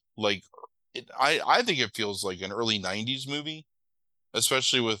dreamy, like I think it feels like an early '90s movie,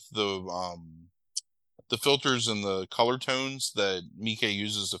 especially with the filters and the color tones that Miike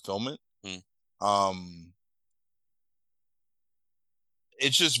uses to film it. Hmm. Um,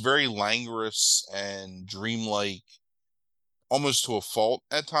 it's just very languorous and dreamlike, almost to a fault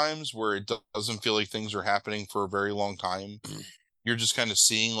at times, where it doesn't feel like things are happening for a very long time. You're just kind of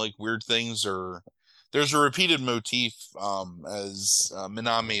seeing like weird things, or there's a repeated motif as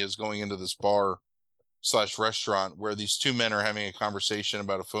Minami is going into this bar slash restaurant where these two men are having a conversation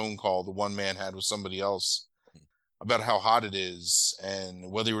about a phone call the one man had with somebody else about how hot it is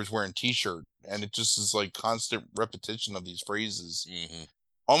and whether he was wearing t-shirt, and it just is like constant repetition of these phrases, Mm-hmm.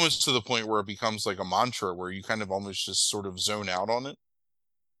 almost to the point where it becomes like a mantra where you kind of almost just sort of zone out on it.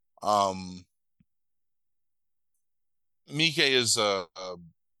 um Miike is a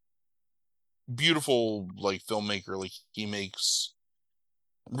beautiful like filmmaker. Like he makes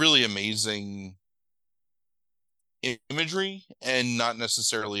really amazing imagery and not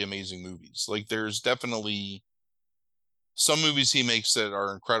necessarily amazing movies. Like there's definitely some movies he makes that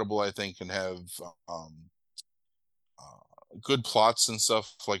are incredible, I think, and have good plots and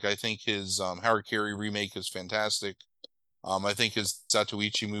stuff. Like I think his Harakiri remake is fantastic. I think his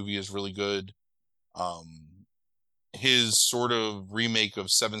Zatoichi movie is really good. Um, his sort of remake of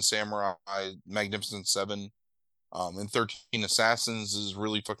Seven Samurai, Magnificent Seven, and 13 Assassins is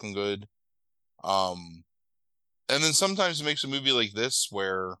really fucking good. Um, and then sometimes he makes a movie like this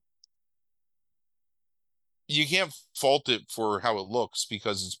where you can't fault it for how it looks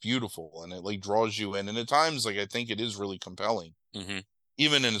because it's beautiful and it like draws you in. And at times, like I think it is really compelling, Mm-hmm.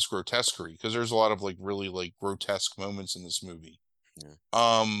 even in its grotesquerie, because there's a lot of like really like grotesque moments in this movie.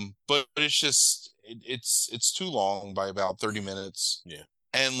 Yeah. But it's just it's too long by about 30 minutes. Yeah.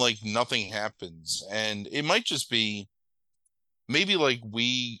 And like nothing happens. And it might just be maybe like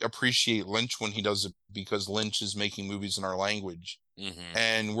we appreciate Lynch when he does it because Lynch is making movies in our language. Mm-hmm.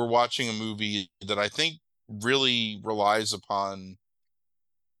 And we're watching a movie that I think really relies upon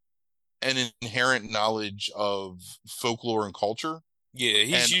an inherent knowledge of folklore and culture. Yeah,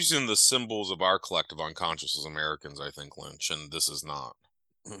 he's And using the symbols of our collective unconscious as Americans, I think, Lynch, and this is not.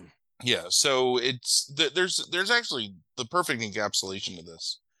 yeah, so there's actually the perfect encapsulation of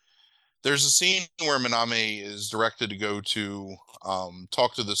this. There's a scene where Minami is directed to go to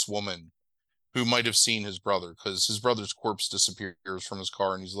talk to this woman who might have seen his brother because his brother's corpse disappears from his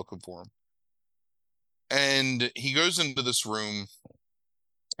car and he's looking for him. And he goes into this room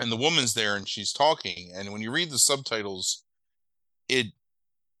and the woman's there and she's talking. And when you read the subtitles, it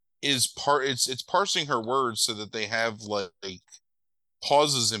it's parsing her words so that they have like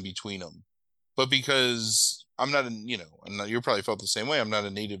pauses in between them. But because I'm not, you probably felt the same way. I'm not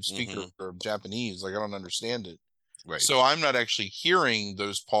a native speaker of Japanese. Like I don't understand it. Right. So I'm not actually hearing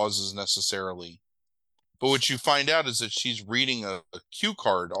those pauses necessarily. But what you find out is that she's reading a cue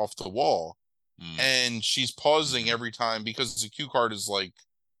card off the wall and she's pausing every time because the cue card is like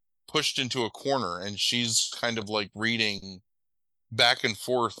pushed into a corner and she's kind of like reading back and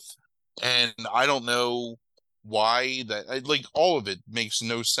forth. And I don't know why like all of it makes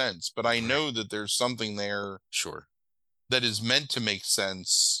no sense, but I Right. know that there's something there Sure. that is meant to make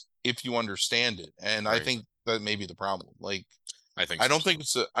sense if you understand it. And I Right. think that may be the problem. Like, I think so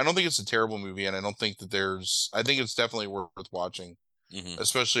too. I don't think it's a terrible movie, and I don't think that I think it's definitely worth watching, Hmm.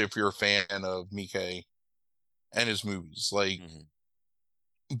 especially if you're a fan of Miike and his movies. Like, Hmm.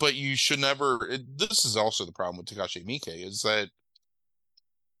 but you should never. This is also the problem with Takashi Miike is that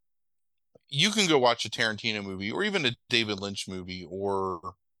you can go watch a Tarantino movie or even a David Lynch movie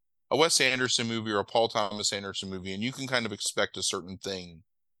or a Wes Anderson movie or a Paul Thomas Anderson movie, and you can kind of expect a certain thing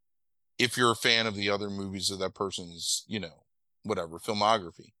if you're a fan of the other movies of that person's, whatever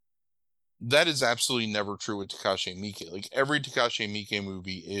filmography. That is absolutely never true with Takashi Miike. Like every Takashi Miike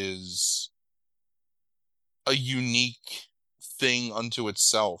movie is a unique thing unto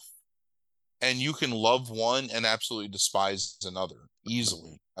itself, and you can love one and absolutely despise another Hmm.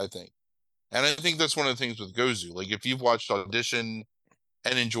 easily, I think. And I think that's one of the things with Gozu. Like if you've watched Audition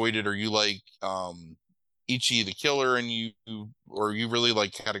and enjoyed it, or you like Ichi the Killer and or you really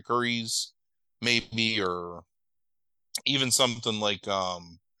like Katakuri's maybe, or even something like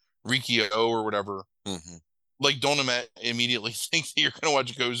Rikio or whatever, Hmm. like don't immediately think that you're gonna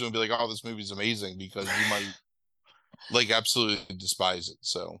watch Gozu and be like, oh, this movie's amazing, because you might like absolutely despise it.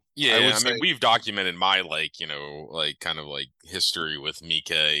 So I Yeah, would I say, mean, we've documented my like, like kind of like history with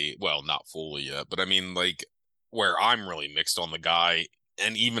Mike. Well, not fully yet, but I mean, like where I'm really mixed on the guy,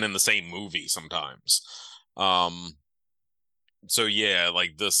 and even in the same movie sometimes. Um, so yeah,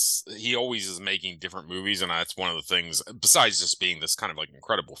 like this, he always is making different movies, and that's one of the things. Besides just being this kind of like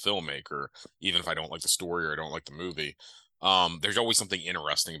incredible filmmaker, even if I don't like the story or I don't like the movie, there's always something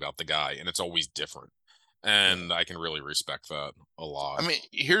interesting about the guy, and it's always different, yeah. and I can really respect that a I lot. mean,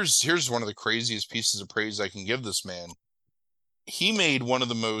 here's one of the craziest pieces of praise I can give this man. He made one of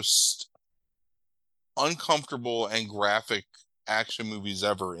the most uncomfortable and graphic action movies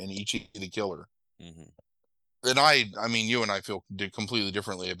ever in Ichi the Killer. Hmm. And I mean, you and I feel completely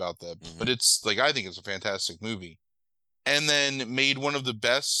differently about that, but Hmm. it's like I think it's a fantastic movie. And then made one of the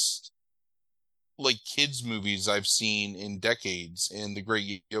best like kids movies I've seen in decades in The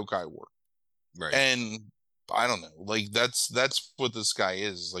Great Yokai War. Right. And I don't know, like that's what this guy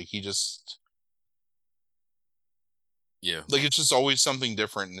is. Like he just Yeah. like it's just always something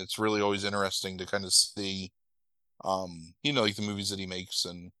different, and it's really always interesting to kind of see like the movies that he makes.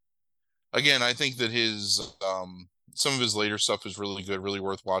 And again, I think that his some of his later stuff is really good, really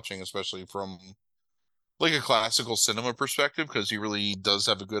worth watching, especially from like a classical cinema perspective, because he really does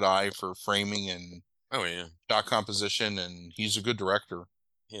have a good eye for framing and Oh yeah. shot composition, and he's a good director.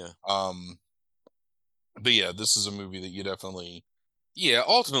 Yeah. Um, but yeah, this is a movie that you definitely. Yeah.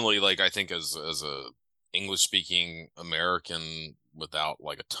 Ultimately, like I think as a English speaking American without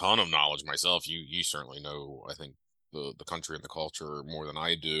like a ton of knowledge myself, you certainly know I think the country and the culture more than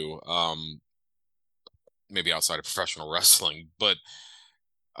I do. Maybe outside of professional wrestling, but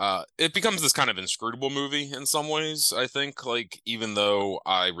it becomes this kind of inscrutable movie in some ways, I think. Like even though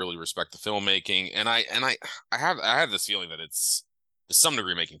I really respect the filmmaking, and I have this feeling that it's to some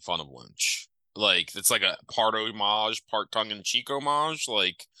degree making fun of Lynch. Like it's like a part homage, part tongue-in-cheek homage.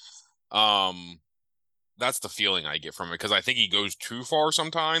 Like um that's the feeling I get from it, because I think he goes too far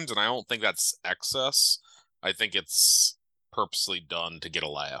sometimes, and I don't think that's excess. I think it's purposely done to get a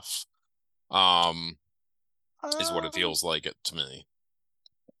laugh. Um is what it Um, feels like it to me.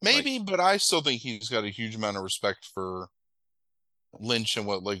 Like, Maybe, but I still think he's got a huge amount of respect for Lynch and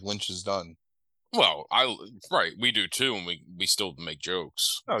what like Lynch has done. well, I right, we do too, and we still make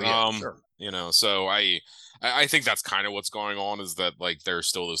jokes. Oh yeah, sure. So I think that's kind of what's going on, is that like there's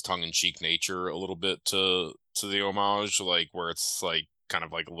still this tongue-in-cheek nature a little bit to the homage, like where it's like kind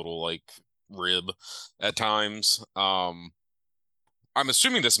of like a little like rib at times. I'm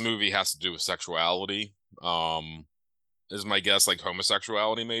assuming this movie has to do with sexuality. Is my guess, like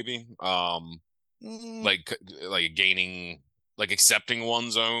homosexuality maybe. Mm, Like gaining, like accepting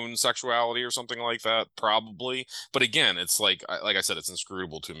one's own sexuality or something like that, probably. But again, it's like I said, it's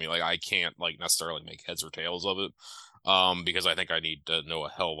inscrutable to me. Like I can't like necessarily make heads or tails of it, because I think I need to know a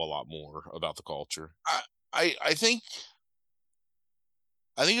hell of a lot more about the culture. I, I think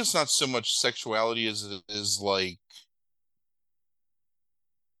it's not so much sexuality as it is like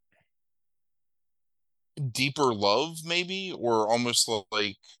deeper love, maybe, or almost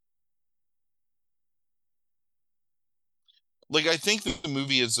like I think that the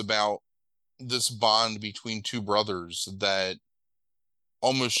movie is about this bond between two brothers that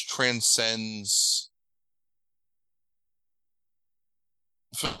almost transcends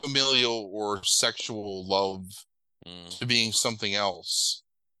familial or sexual love Mm. to being something else,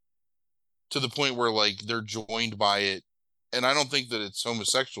 to the point where like they're joined by it. And I don't think that it's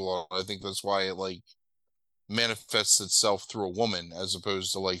homosexual. I think that's why it like manifests itself through a woman as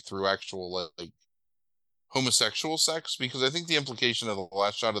opposed to like through actual like homosexual sex, because I think the implication of the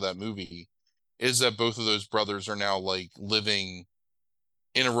last shot of that movie is that both of those brothers are now like living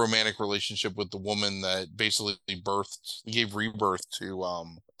in a romantic relationship with the woman that basically gave rebirth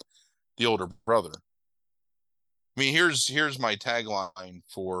to the older brother. I mean, here's my tagline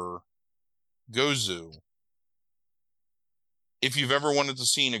for Gozu. If you've ever wanted to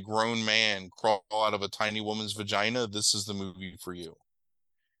see a grown man crawl out of a tiny woman's vagina, this is the movie for you.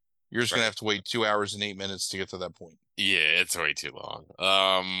 You're just gonna Right. have to wait 2 hours and 8 minutes to get to that point. Yeah, it's way too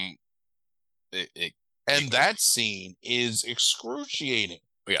long. It And that scene is excruciating.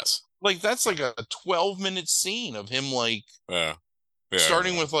 yes. Like that's like a 12-minute scene of him like Yeah.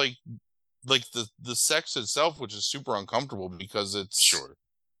 starting Yeah. with like the sex itself, which is super uncomfortable because Sure.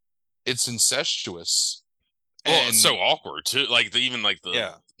 it's incestuous. Well, it's so And awkward too. Like even like the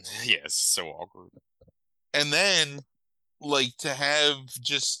yeah. yeah, it's so awkward. And then like to have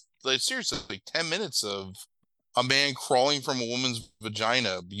just like seriously like 10 minutes of a man crawling from a woman's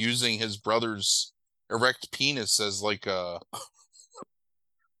vagina using his brother's erect penis as like a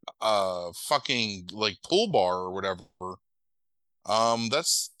fucking like pull bar or whatever.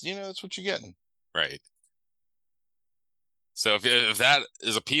 That's that's what you're getting. Right. So if that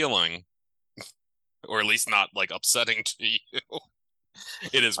is appealing, or at least not like upsetting to you,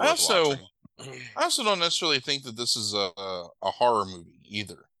 it is I worth also watching. I also don't necessarily think that this is a horror movie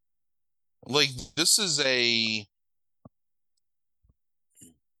either. Like this is a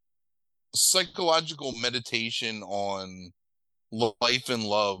psychological meditation on life and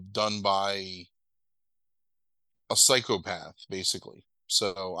love done by a psychopath, basically.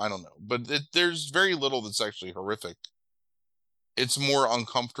 So I don't know, but there's very little that's actually horrific. It's more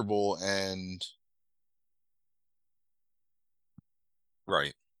uncomfortable and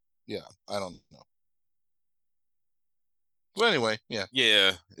Right. yeah, I don't know. But anyway, yeah,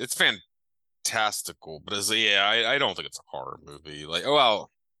 Yeah, it's fantastical, but I don't think it's a horror movie. Like, oh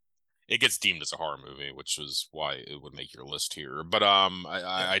well, it gets deemed as a horror movie, which is why it would make your list here. But yeah.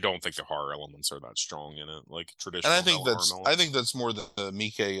 I don't think the horror elements are that strong in it, like And traditional horror I elements. think that's more the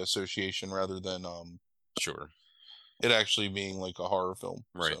Miike association rather than Sure. it actually being like a horror film.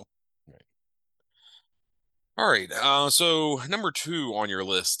 Right. So Right. All right. So number two on your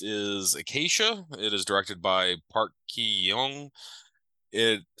list is Acacia. It is directed by Park Ki-young.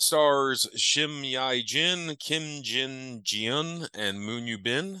 It stars Shim Ye-jin, Kim Jin-jeon, and Moon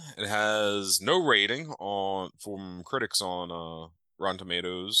Yoo-bin. It has no rating on from critics on Rotten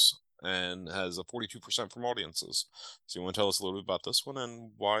Tomatoes and has a 42% from audiences. So you want to tell us a little bit about this one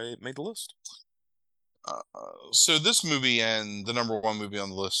and why it made the list? uh, so this movie and the number one movie on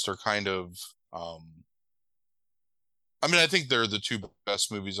the list are kind of I mean, I think they're the two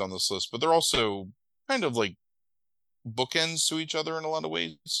best movies on this list, but they're also kind of like bookends to each other in a lot of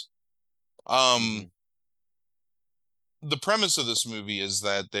ways. Mm-hmm. Um, the premise of this movie is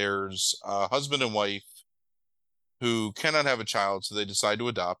that there's a husband and wife who cannot have a child, so they decide to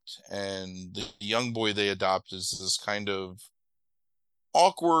adopt, and the young boy they adopt is this kind of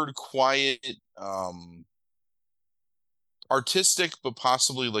awkward, quiet, artistic, but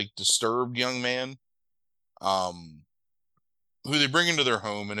possibly like disturbed young man. Um, who they bring into their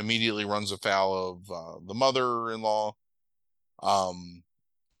home and immediately runs afoul of the mother-in-law, um,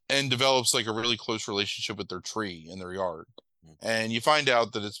 and develops like a really close relationship with their tree in their yard. And you find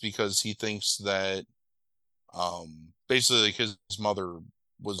out that it's because he thinks that basically like his mother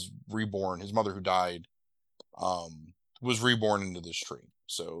was reborn, his mother who died was reborn into this tree.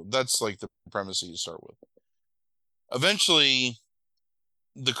 So that's like the premise that you start with. Eventually,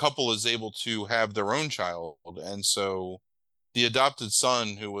 the couple is able to have their own child, and so the adopted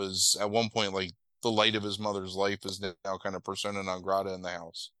son, who was at one point like the light of his mother's life, is now kind of persona non grata in the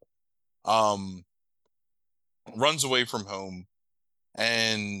house. Um, runs away from home,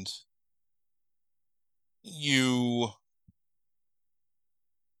 and you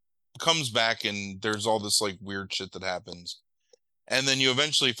comes back, and there's all this like weird shit that happens, and then you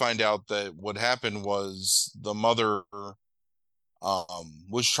eventually find out that what happened was the mother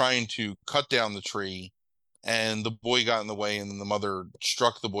was trying to cut down the tree, and the boy got in the way, and then the mother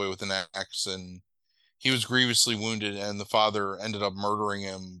struck the boy with an axe, and he was grievously wounded, and the father ended up murdering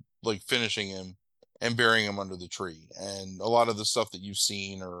him, like finishing him and burying him under the tree. And a lot of the stuff that you've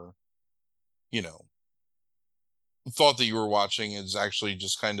seen or, you know, thought that you were watching is actually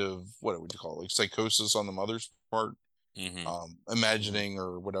just kind of what would you call it? Like psychosis on the mother's part. Mm-hmm. Mm-hmm. imagining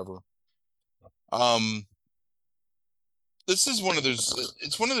or whatever. Um, this is one of those.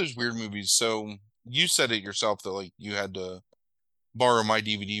 It's one of those weird movies. So you said it yourself that like you had to borrow my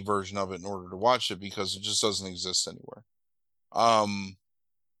DVD version of it in order to watch it because it just doesn't exist anywhere. Um,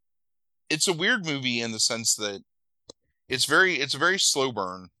 it's a weird movie in the sense that it's a very slow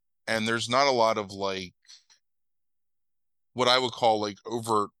burn, and there's not a lot of like what I would call like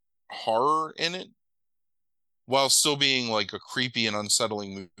overt horror in it, while still being like a creepy and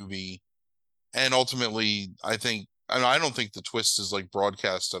unsettling movie. And ultimately, I don't think the twist is like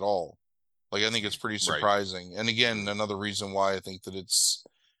broadcast at all. Like I think it's pretty Right. surprising. And again, another reason why I think that it's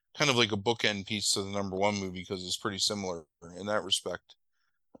kind of like a bookend piece to the number one movie because it's pretty similar in that respect.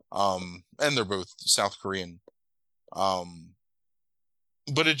 And they're both South Korean. Um,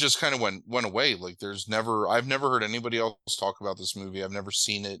 but it just kind of went away. Like I've never heard anybody else talk about this movie. I've never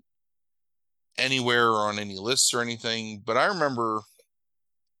seen it anywhere or on any lists or anything. But I remember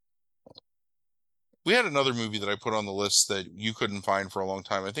we had another movie that I put on the list that you couldn't find for a long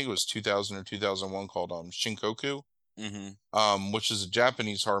time. I think it was 2000 or 2001 called Shinkoku, Mm-hmm. which is a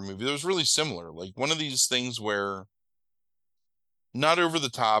Japanese horror movie that was really similar. Like one of these things where not over the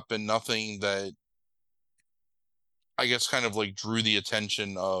top and nothing that I guess kind of like drew the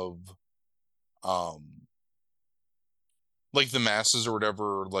attention of um like the masses or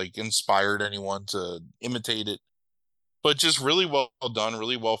whatever, like inspired anyone to imitate it. But just really well done,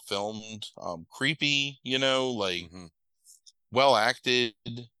 really well filmed, creepy, like Mm-hmm. well acted.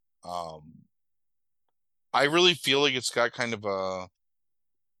 Um, I really feel like it's got kind of a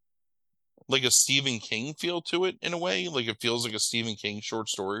Stephen King feel to it in a way. Like it feels like a Stephen King short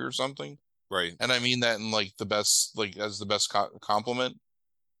story or something. Right. And I mean that in like the best, like as the best compliment,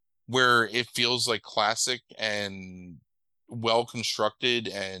 where it feels like classic and well constructed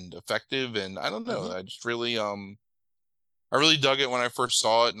and effective. And I don't know, Mm-hmm. I really dug it when I first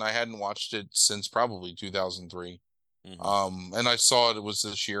saw it, and I hadn't watched it since probably 2003. Mm-hmm. And I saw it was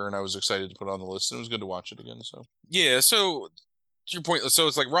this year, and I was excited to put it on the list, and it was good to watch it again. So Yeah. So to your point, so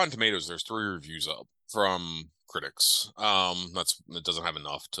it's like Rotten Tomatoes. There's 3 reviews up from critics. It doesn't have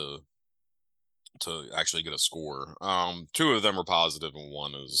enough to actually get a score. 2 of them are positive and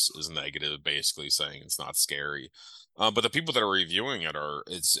one is negative, basically saying it's not scary. But the people that are reviewing it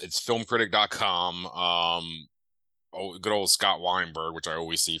it's filmcritic.com, good old Scott Weinberg, which I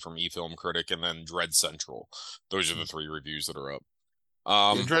always see from eFilm Critic, and then Dread Central. Those are the 3 reviews that are up. yeah,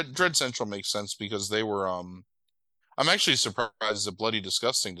 Um, Dread Central makes sense because they were. I'm actually surprised that Bloody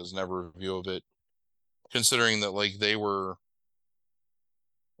Disgusting doesn't have a review of it, considering that like they were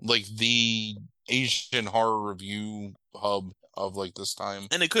like the Asian horror review hub of like this time.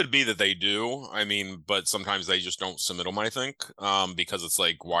 and it could be that they do. I mean, but sometimes they just don't submit them, I think, because it's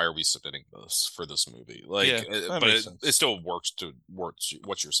like, why are we submitting this for this movie? Like, Yeah, that but makes it sense. still works to work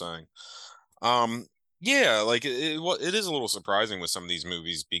what you're saying. Um, yeah, like it is a little surprising with some of these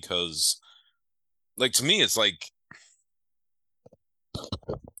movies because, like, to me, it's like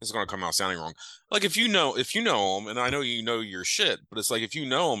it's gonna come out sounding wrong. Like, if you know them, and I know you know your shit, but it's like if you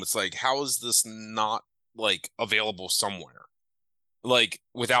know them, it's like, how is this not like available somewhere? Like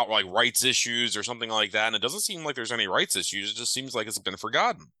without like rights issues or something like that. And it doesn't seem like there's any rights issues. It just seems like it's been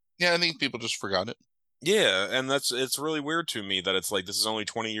forgotten. Yeah, I think people just forgot it. Yeah, and it's really weird to me that it's like this is only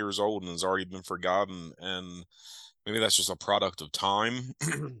 20 years old and has already been forgotten, and maybe that's just a product of time.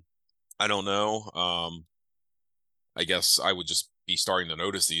 I don't know. I guess I would just be starting to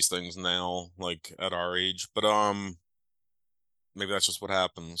notice these things now, like at our age. But maybe that's just what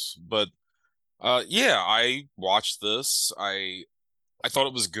happens. But yeah, I watched this. I thought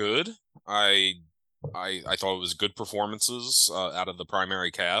it was good. I I thought it was good performances out of the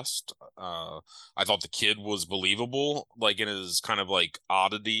primary cast. I thought the kid was believable, like in his kind of like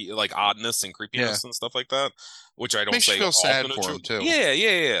oddity, like oddness and Yeah, creepiness and stuff like that, which I don't makes you say feel sad often at for him children.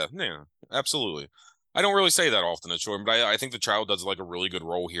 too. Yeah, absolutely. I don't really say that often at children, but I think the child does like a really good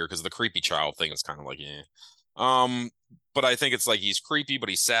role here because the creepy child thing is kind of like, yeah. Um, but I think it's like he's creepy, but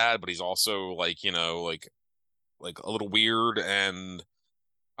he's sad, but he's also like, like a little weird, and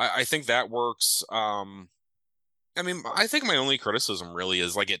I think that works. I mean, I think my only criticism really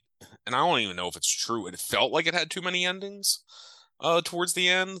is like and I don't even know if it's true. It felt like it had too many endings towards the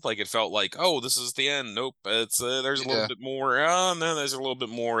end. Like it felt like, oh, this is the end. Nope, it's there's a little Yeah, bit more. And then there's a little bit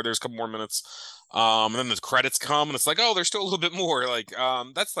more. There's a couple more minutes. And then the credits come and it's like, oh, there's still a little bit more. Like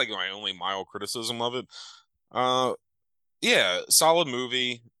that's like my only mild criticism of it. Uh yeah, solid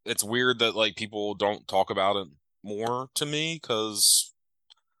movie. It's weird that like people don't talk about it more to me because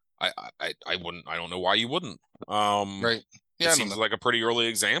I wouldn't, I don't know why you wouldn't. Um, right. it Yeah, I don't seems know. like a pretty early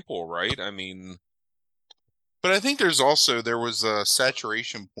example, right? I mean, But I think there was a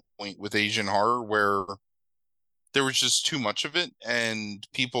saturation point with Asian horror where there was just too much of it and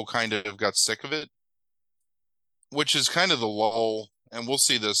people kind of got sick of it, which is kind of the lull. And we'll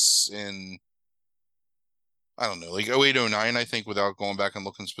see this in, I don't know, like 08, 09, I think, without going back and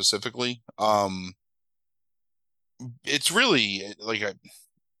looking specifically. It's really like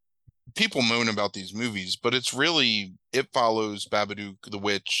people moan about these movies, but it's really It Follows, Babadook, The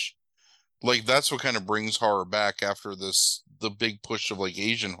Witch. Like that's what kind of brings horror back after the big push of like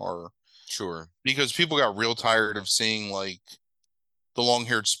Asian horror. Sure. Because people got real tired of seeing like the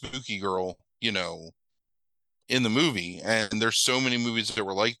long-haired spooky girl, in the movie. And there's so many movies that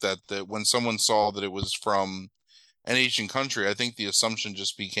were like that that when someone saw that it was from an Asian country, I think the assumption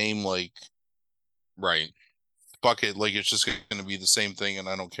just became like, Right. fuck it, like it's just going to be the same thing, and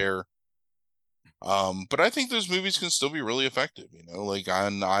I don't care. But I think those movies can still be really effective, like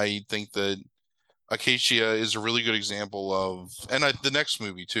I think that Acacia is a really good example of, and the next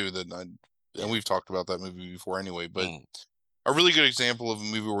movie too and we've talked about that movie before anyway, but a really good example of a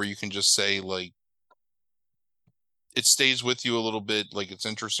movie where you can just say like it stays with you a little bit, like it's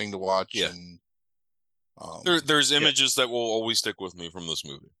interesting to watch, Yeah. and there's images that will always stick with me from this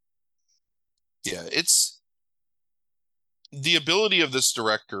movie. Yeah, it's the ability of this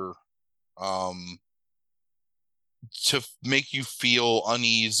director to make you feel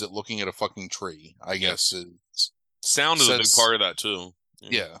unease at looking at a fucking tree, I guess. Sound is a big part of that too.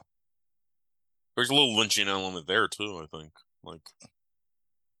 Yeah. There's a little Lynchian element there too, I think. Like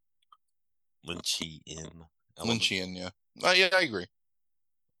Lynchian element. Lynchian, yeah. Yeah, I agree.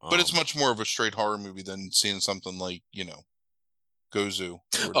 But it's much more of a straight horror movie than seeing something like, Gozu.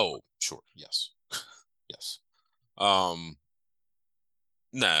 Oh, sure. Yes. Yes.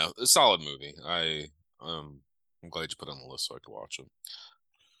 No, a solid movie. I'm glad you put it on the list so I could watch it.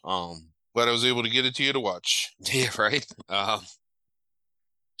 Glad I was able to get it to you to watch. Yeah, right.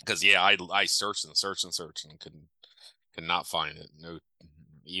 Because I searched and searched and searched and could not find it. No,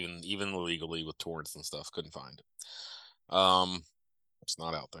 even legally with torrents and stuff, couldn't find it. It's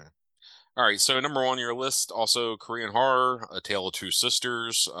not out there. All right, so number one on your list, also Korean horror, A Tale of Two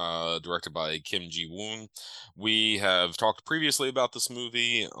Sisters, directed by Kim Ji-woon. We have talked previously about this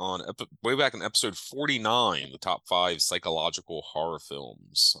movie on way back in episode 49, the top 5 psychological horror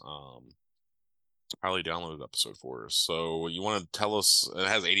films. Highly downloaded episode for us. So you want to tell us? It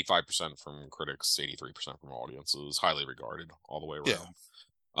has 85% from critics, 83% from audiences, highly regarded all the way around.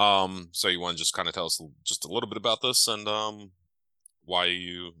 Yeah. So you want to just kind of tell us just a little bit about this and why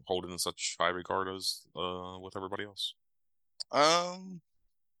you hold it in such high regard as with everybody else? One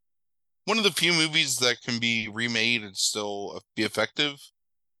of the few movies that can be remade and still be effective.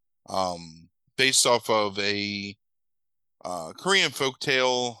 Based off of a Korean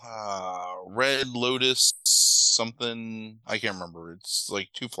folktale, Red Lotus something. I can't remember. It's like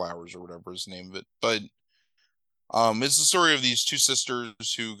Two Flowers or whatever is the name of it. But it's the story of these two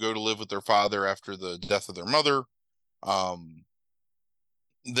sisters who go to live with their father after the death of their mother.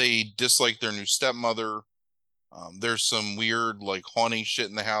 They dislike their new stepmother. There's some weird like haunting shit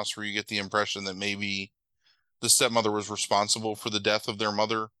in the house where you get the impression that maybe the stepmother was responsible for the death of their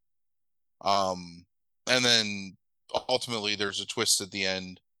mother. And then ultimately there's a twist at the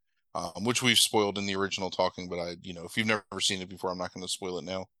end, which we've spoiled in the original talking, but if you've never seen it before, I'm not going to spoil it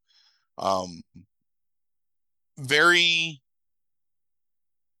now. Very,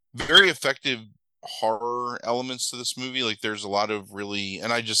 very effective horror elements to this movie. Like there's a lot of really,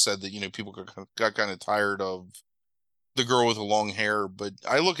 and I just said that, people got kind of tired of the girl with the long hair, but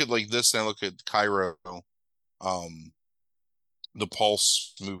I look at like this and I look at Cairo, the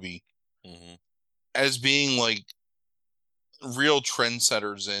Pulse movie, as being like real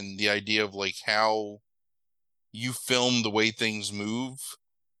trendsetters in the idea of like how you film the way things move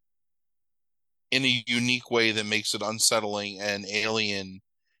in a unique way that makes it unsettling and alien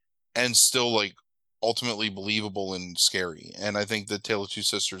and still like ultimately believable and scary. And I think that Tale of Two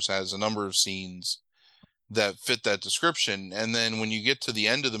Sisters has a number of scenes that fit that description. And then when you get to the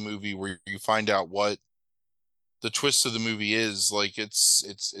end of the movie where you find out what the twist of the movie is, like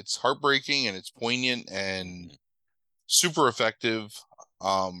it's heartbreaking and it's poignant and super effective.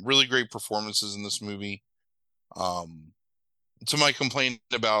 Really great performances in this movie. To my complaint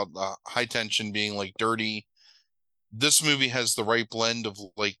about High Tension being like dirty, this movie has the right blend of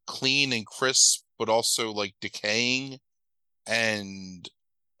like clean and crisp, but also like decaying and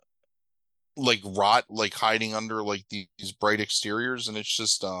like rot, like hiding under like these bright exteriors. And it's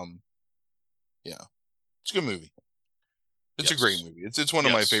just, yeah, it's a good movie. It's a great movie. It's one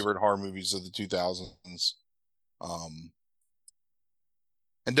of my favorite horror movies of the 2000s.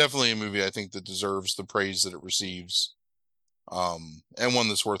 And And definitely a movie I think that deserves the praise that it receives. And one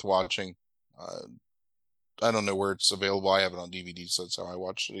that's worth watching. Uh, I don't know where it's available. I have it on DVD, so that's how I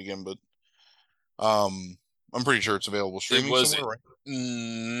watched it again. But um, I'm pretty sure it's available It streaming was somewhere, right?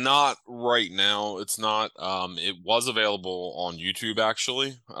 not right now. It's not. It was available on YouTube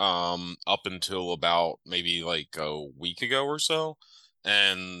actually, up until about maybe like a week ago or so.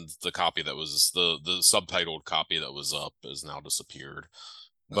 And the copy that was the subtitled copy that was up has now disappeared.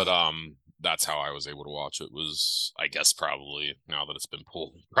 But Uh, that's how I was able to watch it. Was I guess probably now that it's been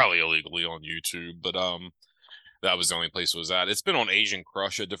pulled probably illegally on YouTube. But that was the only place it was at. It's been on Asian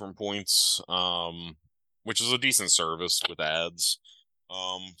Crush at different points, which is a decent service with ads,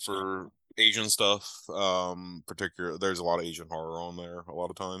 for Asian stuff. Particular, there's a lot of Asian horror on there a lot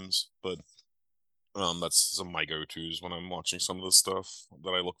of times, but that's some of my go-tos when I'm watching some of the stuff that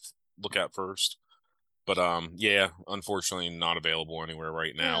I look at first. But yeah, unfortunately not available anywhere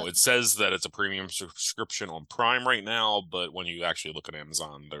right now. yeah. It says that it's a premium subscription on Prime right now, but when you actually look at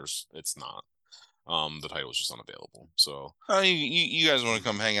Amazon, it's not. The title is just unavailable. So You guys want to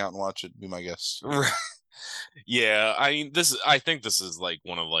come hang out and watch it? Be my guest. yeah, I mean I think this is like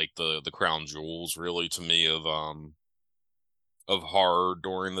one of like the crown jewels really to me of horror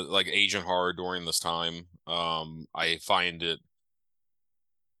during the like Asian horror during this time. I find it,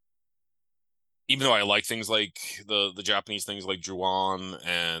 even though I like things like the Japanese things like Ju-on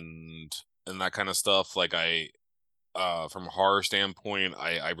and that kind of stuff, like I from a horror standpoint,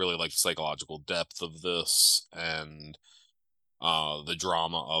 I really like the psychological depth of this and the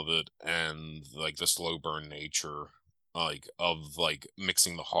drama of it and like the slow burn nature like of like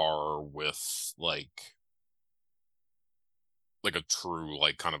mixing the horror with like a true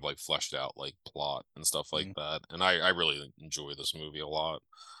like kind of like fleshed out like plot and stuff like Mm. that. And I really enjoy this movie a lot.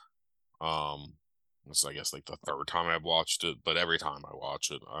 This is, I guess, like the third time I've watched it, but every time I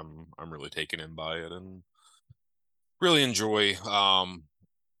watch it I'm really taken in by it and really enjoy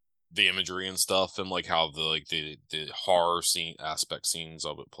the imagery and stuff and like how the horror scene aspect scenes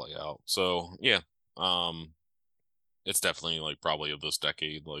of it play out. So yeah, um, it's definitely like probably of this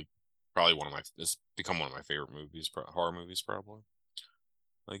decade, like probably one of my it's become one of my favorite movies, horror movies probably.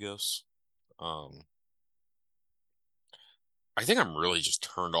 I guess. Um, I think I'm really just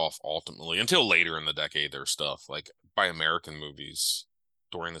turned off ultimately until later in the decade. There's stuff like by American movies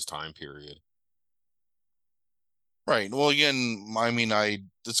during this time period. Right. Well, again, I mean,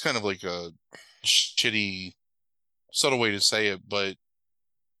 it's kind of like a shitty, subtle way to say it, but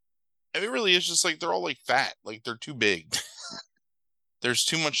it really is just like they're all like fat, like they're too big. There's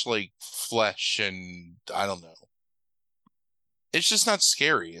too much like flesh, and I don't know. It's just not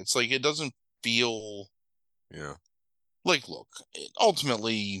scary. It's like it doesn't feel Yeah. like, look,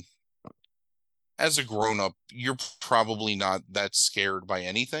 ultimately, as a grown up, you're probably not that scared by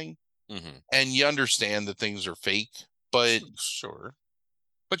anything, Mm-hmm. and you understand that things are fake, but Sure.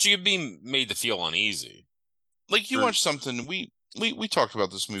 But you could be made to feel uneasy. like you For watch something we talked about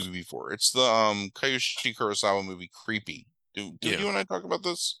this movie before. It's the Kiyoshi Kurosawa movie Creepy. Did yeah. you and I talk about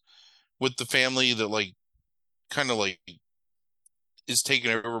this with the family that like kind of like is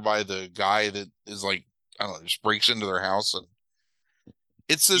taken over by the guy that is like I don't know, just breaks into their house and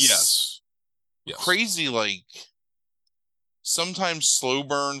it's this Yes. Yes. crazy like sometimes slow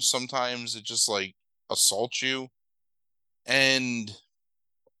burn, sometimes it just like assaults you. And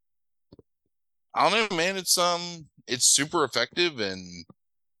I don't know, man, it's super effective and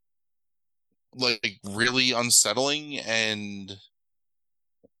like really unsettling and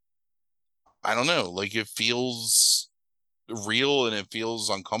I don't know, like it feels real and it feels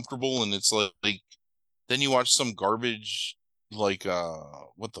uncomfortable and it's like then you watch some garbage like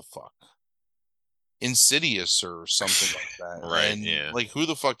what the fuck? Insidious or something like that. Right. And Yeah. like who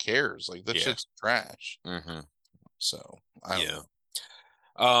the fuck cares? Like that Yeah. shit's trash. Mm-hmm. So I don't Yeah.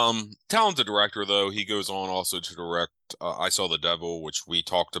 know. Talented director though. He goes on also to direct I Saw the Devil, which we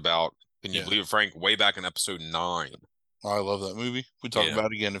talked about. Can you Yeah. believe it, Frank? Way back in episode 9. I love that movie. We talk Yeah.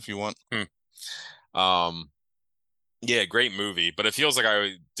 about it again if you want. Um. Yeah, great movie, but it feels like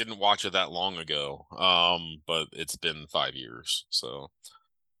I didn't watch it that long ago. But it's been 5 years, so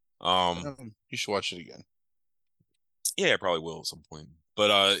You should watch it again. yeah, I probably will at some point.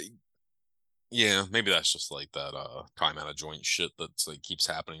 But yeah, maybe that's just like that time out of joint shit that's like keeps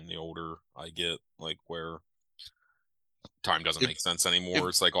happening the older I get, like where time doesn't If make sense if anymore.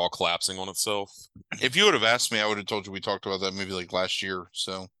 It's like all collapsing on itself. if you would have asked me, I would have told you we talked about that movie like last year.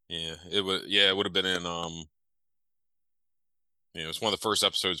 So It would have been in it's one of the first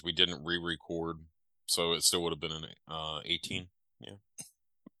episodes we didn't re-record, so it still would have been in 18. Yeah.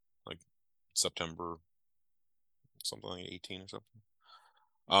 Like September something like 18 or something.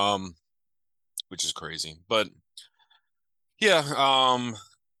 Um, which is crazy. But yeah,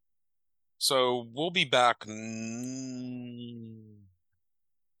 so we'll be back.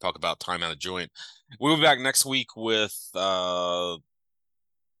 Talk about time out of joint. We'll be back next week with a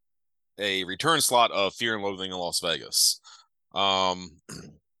return slot of Fear and Loathing in Las Vegas. Um,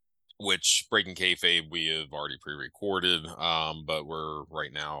 which Breaking Kayfabe we have already pre-recorded, but we're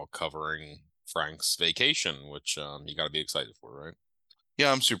right now covering Frank's vacation, which you got to be excited for, right?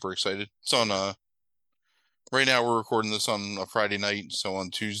 Yeah, I'm super excited. It's on right now we're recording this on a Friday night, so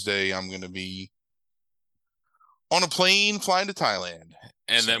on Tuesday I'm gonna be on a plane flying to Thailand.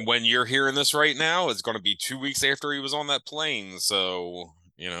 And So then when you're hearing this right now, it's going to be 2 weeks after he was on that plane. So,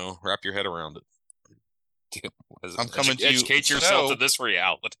 wrap your head around it. I'm coming to you. Educate yourself to So this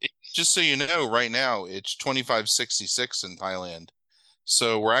reality. just so you know, right now it's 2566 in Thailand.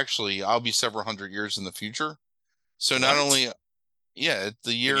 So I'll be several hundred years in the future. So not What? only, yeah,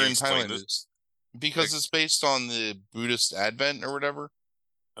 the Can year you in explain Thailand this? is because it's based on the Buddhist Advent or whatever.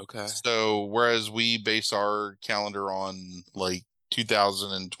 Okay. So whereas we base our calendar on like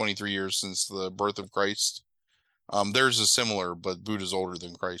 2023 years since the birth of Christ, theirs is similar, but Buddha's older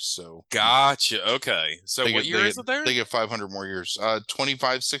than Christ, so Gotcha. Okay. So they what get year they is get it there? they get 500 more years.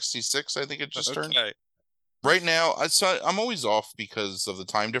 2566, I think it just turned. Okay. Right now, I'm always off because of the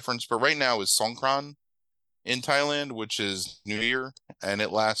time difference, but right now is Songkran in Thailand, which is New Year, and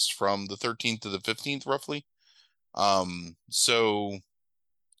it lasts from the 13th to the 15th roughly. So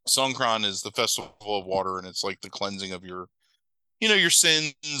Songkran is the festival of water, and it's like the cleansing of your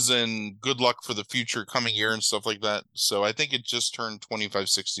sins and good luck for the future coming year and stuff like that. So I think it just turned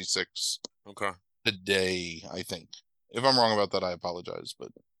 2566 Okay. today, I think. If I'm wrong about that, I apologize, but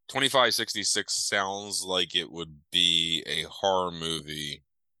 2566 sounds like it would be a horror movie,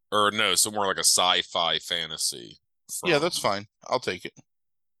 or no, somewhere like a sci-fi fantasy yeah, from, that's fine. I'll take it.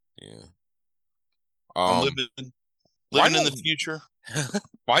 yeah. I'm Um, why living in the don't future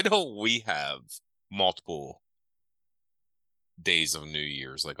why don't we have multiple days of New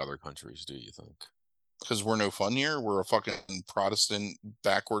Year's like other countries do, you think? because we're no fun here. We're a fucking Protestant,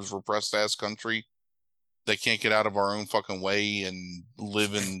 backwards, repressed ass country that can't get out of our own fucking way and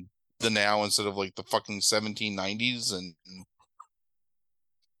live in the now instead of like the fucking 1790s. And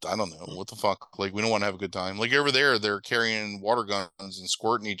I don't know what the fuck. Like, we don't want to have a good time. Like, over there, they're carrying water guns and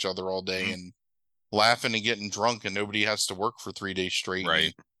squirting each other all day Mhm. and laughing and getting drunk, and nobody has to work for 3 days straight. Right.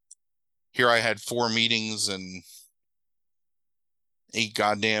 And here I had 4 meetings and ate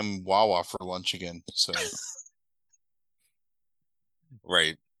goddamn Wawa for lunch again. So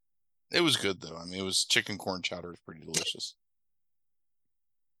Right. it was good though. I mean, it was chicken corn chowder. It's pretty delicious.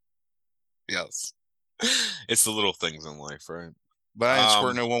 Yes. It's the little things in life, right? But I didn't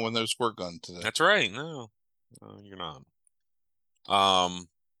squirt no one with no squirt gun today. That's right. No, you're not. Um,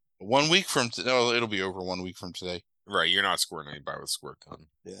 1 week from today, it'll be over 1 week from today. right. You're not squirting anybody with a squirt gun.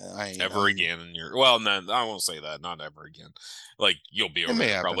 Yeah, Ever again in your, well, no, I won't say that. Not ever again. Like, you'll be over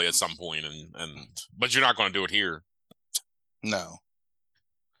there probably at some point, but you're not going to do it here. No.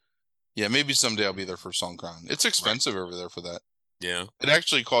 Yeah, maybe someday I'll be there for Songkran. It's expensive over there for that. Yeah. It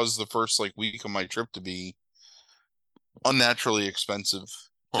actually caused the first like week of my trip to be unnaturally expensive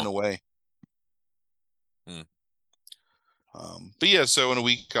in a way. Hmm. But yeah, so in a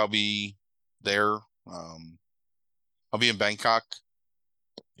week I'll be there. I'll be in Bangkok.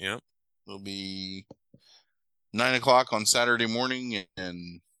 Yeah. It'll be 9 o'clock on Saturday morning,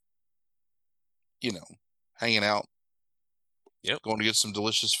 and hanging out. Yep. Going to get some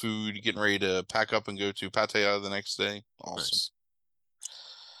delicious food, getting ready to pack up and go to Pattaya the next day. Awesome. Nice.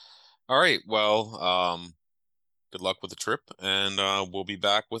 All right. Well, good luck with the trip, and we'll be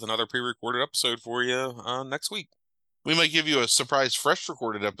back with another pre-recorded episode for you next week. We might give you a surprise fresh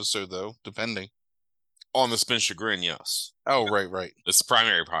recorded episode though, depending. On the Spin Chagrin, yes. Oh, right. This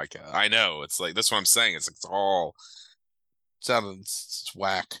primary podcast. I know. It's like, that's what I'm saying. It's all it's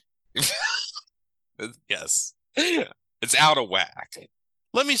whack. Yes. It's out of whack.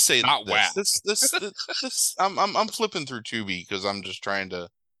 Let me say not this. whack. This I'm flipping through Tubi because I'm just trying to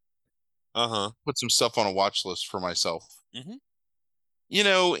put some stuff on a watch list for myself. Mm-hmm.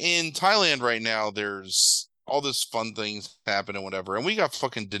 In Thailand right now, there's all this fun things happening, whatever, and we got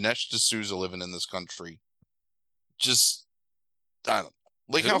fucking Dinesh D'Souza living in this country. Just, I don't know.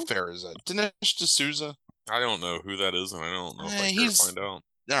 Like, how fair is that? Dinesh D'Souza? I don't know who that is, and I don't know if I care to find out. All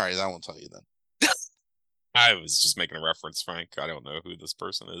right, I won't tell you then. I was just making a reference, Frank. I don't know who this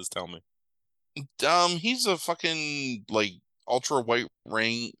person is. Tell me. He's a fucking like ultra right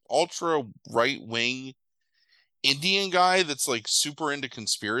wing Indian guy that's like super into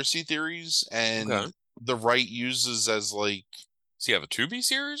conspiracy theories, and the right uses as like Does he have a Tubi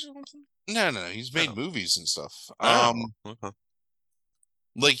series or something? No, he's made Oh. movies and stuff. Oh, okay.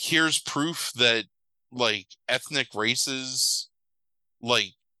 Like here's proof that like ethnic races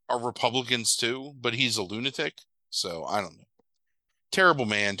like are Republicans too, but he's a lunatic. So I don't know. Terrible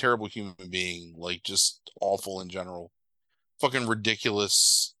man, terrible human being, like just awful in general. Fucking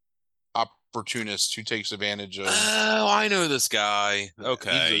ridiculous opportunist who takes advantage of. Oh, I know this guy.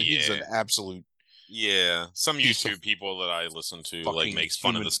 Okay, He's an yeah. absolute Yeah. Some piece of YouTube people that I listen to like fucking makes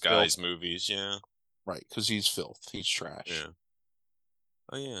fun of human this filth. guy's movies, yeah. Right, because he's filth. He's trash. Yeah.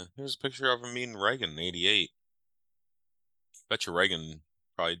 Oh yeah. Here's a picture of him meeting Reagan in '88. Bet you Reagan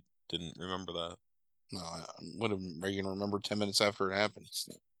probably didn't remember that. No, would have Reagan remembered 10 minutes after it happened.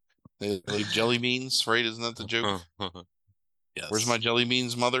 They like jelly beans, right? Isn't that the joke? Where's my Yes. jelly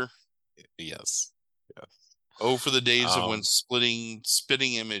beans, mother? Yes. Yeah. Oh, for the days of when Um,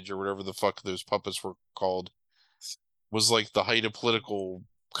 spitting image or whatever the fuck those puppets were called was like the height of political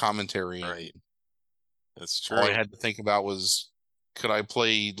commentary. right. That's All I true. had to think about was, could I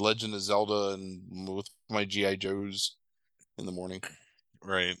play Legend of Zelda and with my GI Joes in the morning?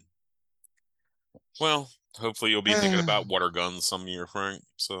 Right. Well, hopefully you'll be thinking about water guns some year, Frank.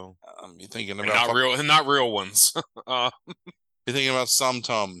 So, You're thinking and about not real ones. uh, you're thinking about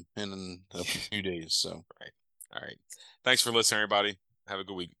Samtum in a few days. So right. All right. Thanks for listening, everybody. Have a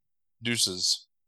good week. deuces.